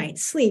 eat right,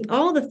 sleep,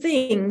 all the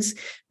things.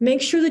 Make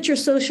sure that you're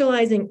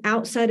socializing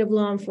outside of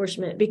law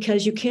enforcement,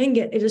 because you can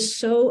get,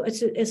 it's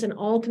an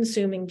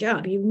all-consuming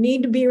job. You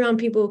need to be around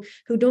people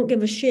who don't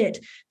give a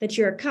shit that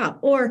you're a cop,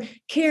 or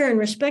care and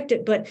respect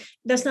it. But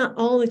that's not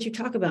all that you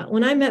talk about.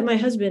 When I met my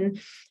husband,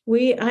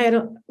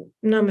 not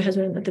my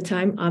husband at the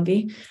time,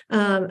 Avi,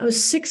 I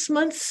was 6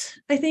 months,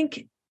 I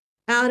think,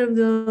 out of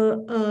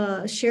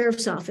the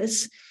sheriff's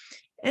office.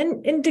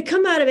 And to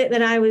come out of it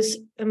that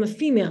I'm a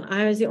female,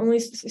 I was the only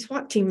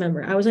SWAT team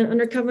member. I was an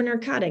undercover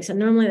narcotics. And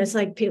normally that's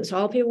like, it's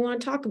all people want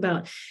to talk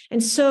about.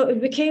 And so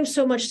it became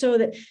so much so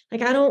that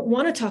like, I don't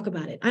want to talk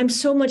about it. I'm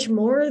so much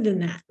more than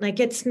that. Like,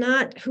 it's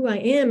not who I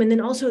am. And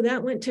then also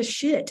that went to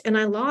shit and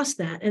I lost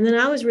that. And then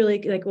I was really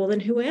like, well,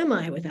 then who am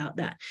I without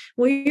that?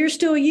 Well, you're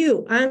still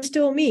you. I'm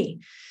still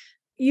me.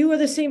 You are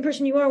the same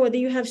person you are, whether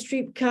you have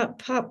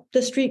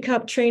the street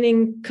cop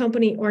training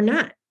company or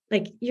not.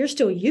 Like, you're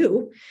still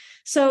you.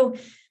 So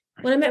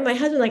when I met my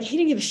husband, like, he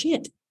didn't give a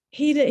shit.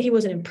 He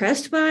wasn't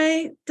impressed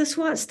by the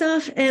SWAT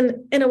stuff.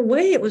 And in a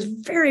way, it was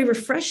very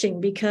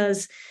refreshing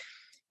because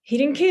he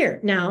didn't care.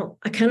 Now,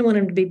 I kind of want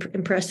him to be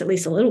impressed at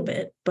least a little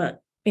bit,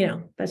 but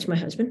that's my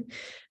husband.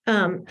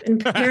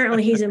 And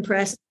apparently he's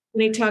impressed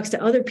when he talks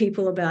to other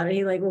people about it.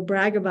 He will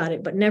brag about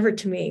it, but never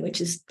to me, which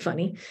is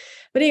funny.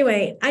 But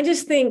anyway, I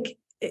just think,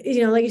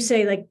 like you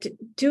say,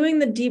 doing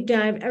the deep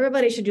dive,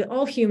 everybody should do,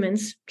 all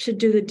humans should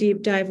do the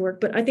deep dive work.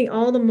 But I think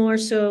all the more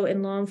so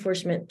in law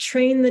enforcement,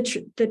 train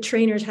the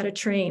trainers how to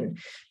train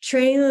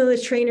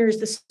the trainers,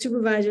 the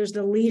supervisors,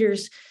 the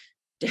leaders,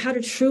 how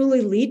to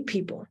truly lead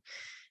people.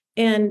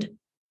 And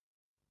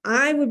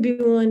I would be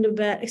willing to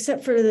bet,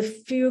 except for the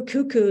few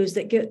cuckoos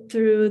that get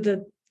through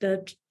the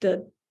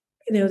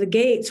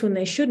gates when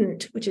they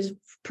shouldn't, which is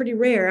pretty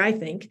rare, I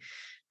think,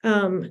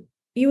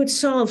 you would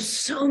solve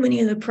so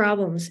many of the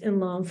problems in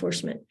law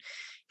enforcement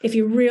if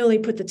you really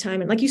put the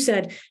time in. Like you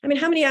said, I mean,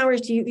 how many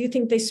hours do you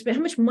think they spent?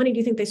 How much money do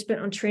you think they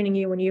spent on training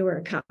you when you were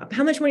a cop?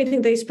 How much money do you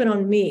think they spent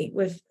on me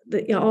with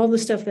all the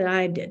stuff that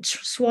I did,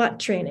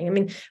 SWAT training? I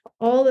mean,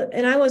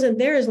 and I wasn't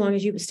there as long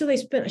as you, but still they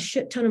spent a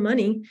shit ton of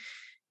money.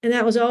 And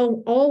that was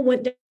all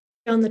went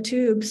down the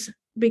tubes,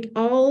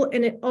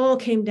 and it all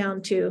came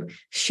down to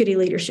shitty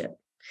leadership.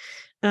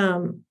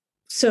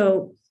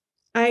 So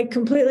I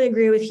completely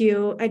agree with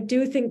you. I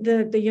do think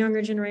the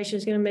younger generation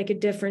is going to make a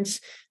difference.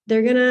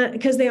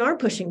 Because they are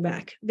pushing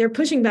back. They're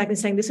pushing back and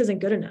saying this isn't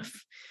good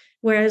enough.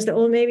 Whereas the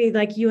old, maybe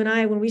like you and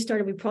I, when we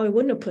started, we probably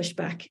wouldn't have pushed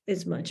back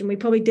as much, and we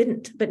probably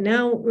didn't. But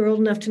now we're old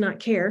enough to not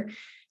care,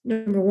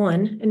 number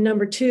one. And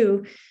number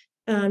two,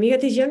 you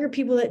got these younger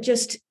people that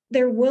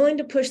they're willing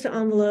to push the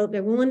envelope.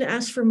 They're willing to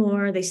ask for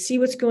more. They see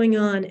what's going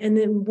on. And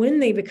then when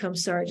they become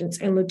sergeants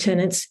and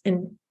lieutenants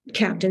and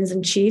captains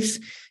and chiefs,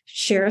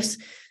 sheriffs,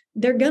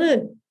 they're going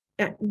to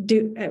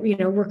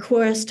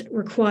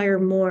require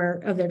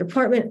more of their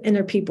department and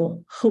their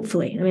people,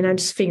 hopefully. I mean, I'm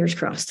just fingers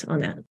crossed on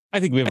that. I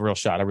think we have a real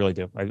shot. I really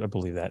do. I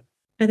believe that.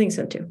 I think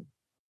so too.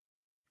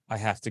 I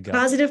have to go.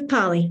 Positive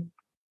Polly,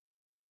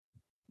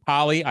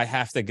 I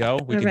have to go.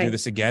 We can do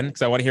this again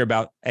because I want to hear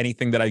about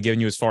anything that I've given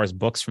you as far as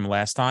books from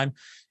last time.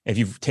 If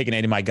you've taken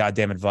any of my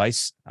goddamn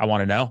advice, I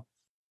want to know.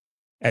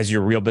 As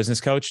your real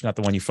business coach, not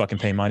the one you fucking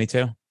pay money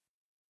to.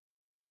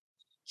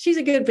 She's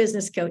a good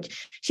business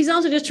coach. She's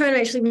also just trying to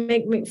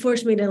actually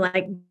force me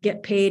to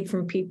get paid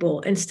from people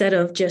instead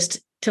of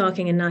just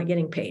talking and not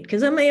getting paid.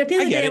 Because at the end of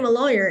the day, I'm a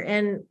lawyer,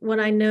 and what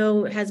I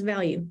know has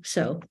value.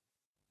 So,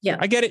 yeah,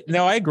 I get it.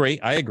 No, I agree.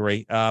 I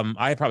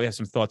probably have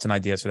some thoughts and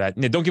ideas for that.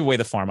 No, don't give away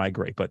the farm. I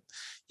agree, but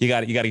you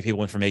got to give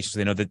people information so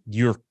they know that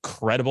you're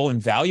credible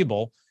and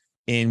valuable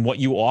in what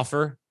you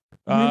offer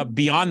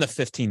beyond the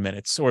 15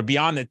 minutes or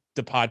beyond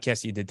the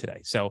podcast you did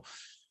today. So.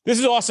 This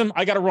is awesome.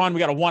 I got to run. We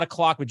got a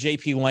 1:00 with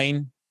JP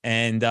Lane,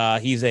 and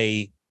he's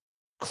a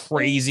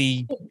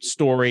crazy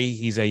story.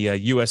 He's a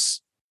U.S.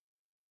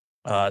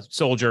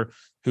 Soldier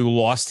who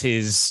lost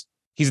he's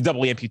a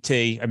double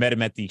amputee. I met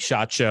him at the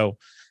SHOT Show.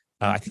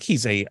 I think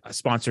he's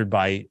sponsored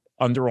by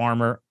Under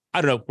Armour.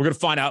 I don't know. We're going to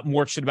find out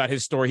more shit about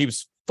his story. He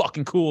was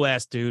fucking cool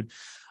ass dude.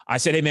 I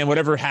said, hey man,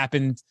 whatever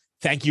happened,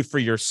 thank you for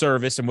your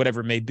service and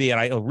whatever it may be. And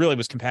I really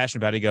was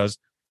compassionate about it. He goes,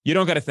 you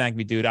don't got to thank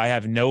me, dude. I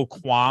have no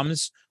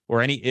qualms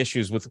or any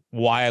issues with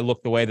why I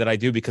look the way that I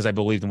do because I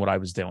believed in what I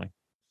was doing.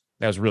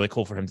 That was really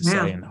cool for him to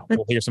say. And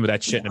we'll hear some of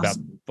that shit in about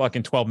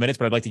fucking 12 minutes,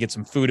 but I'd like to get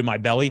some food in my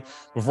belly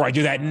before I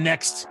do that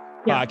next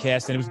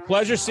podcast. And it was a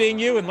pleasure seeing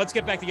you, and let's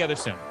get back together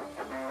soon.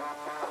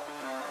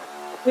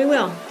 We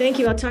will. Thank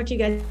you. I'll talk to you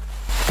guys.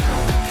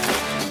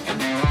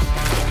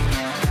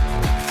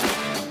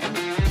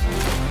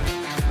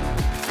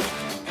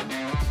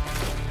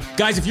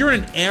 Guys, if you're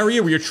in an area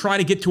where you're trying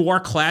to get to our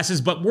classes,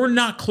 but we're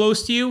not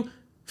close to you,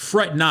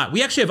 fret not.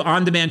 We actually have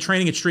on-demand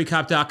training at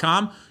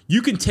streetcop.com.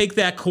 You can take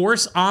that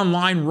course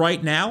online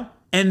right now,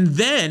 and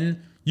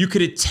then you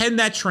could attend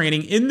that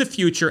training in the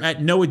future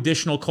at no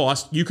additional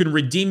cost. You can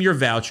redeem your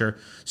voucher,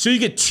 so you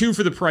get 2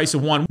 for the price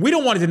of 1. We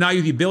don't want to deny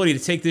you the ability to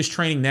take this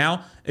training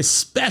now,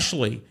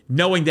 especially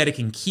knowing that it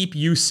can keep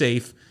you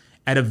safe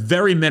at a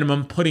very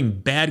minimum, putting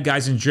bad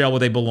guys in jail where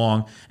they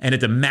belong, and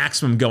at the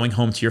maximum, going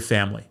home to your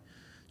family.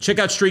 Check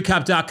out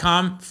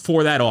streetcop.com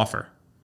for that offer.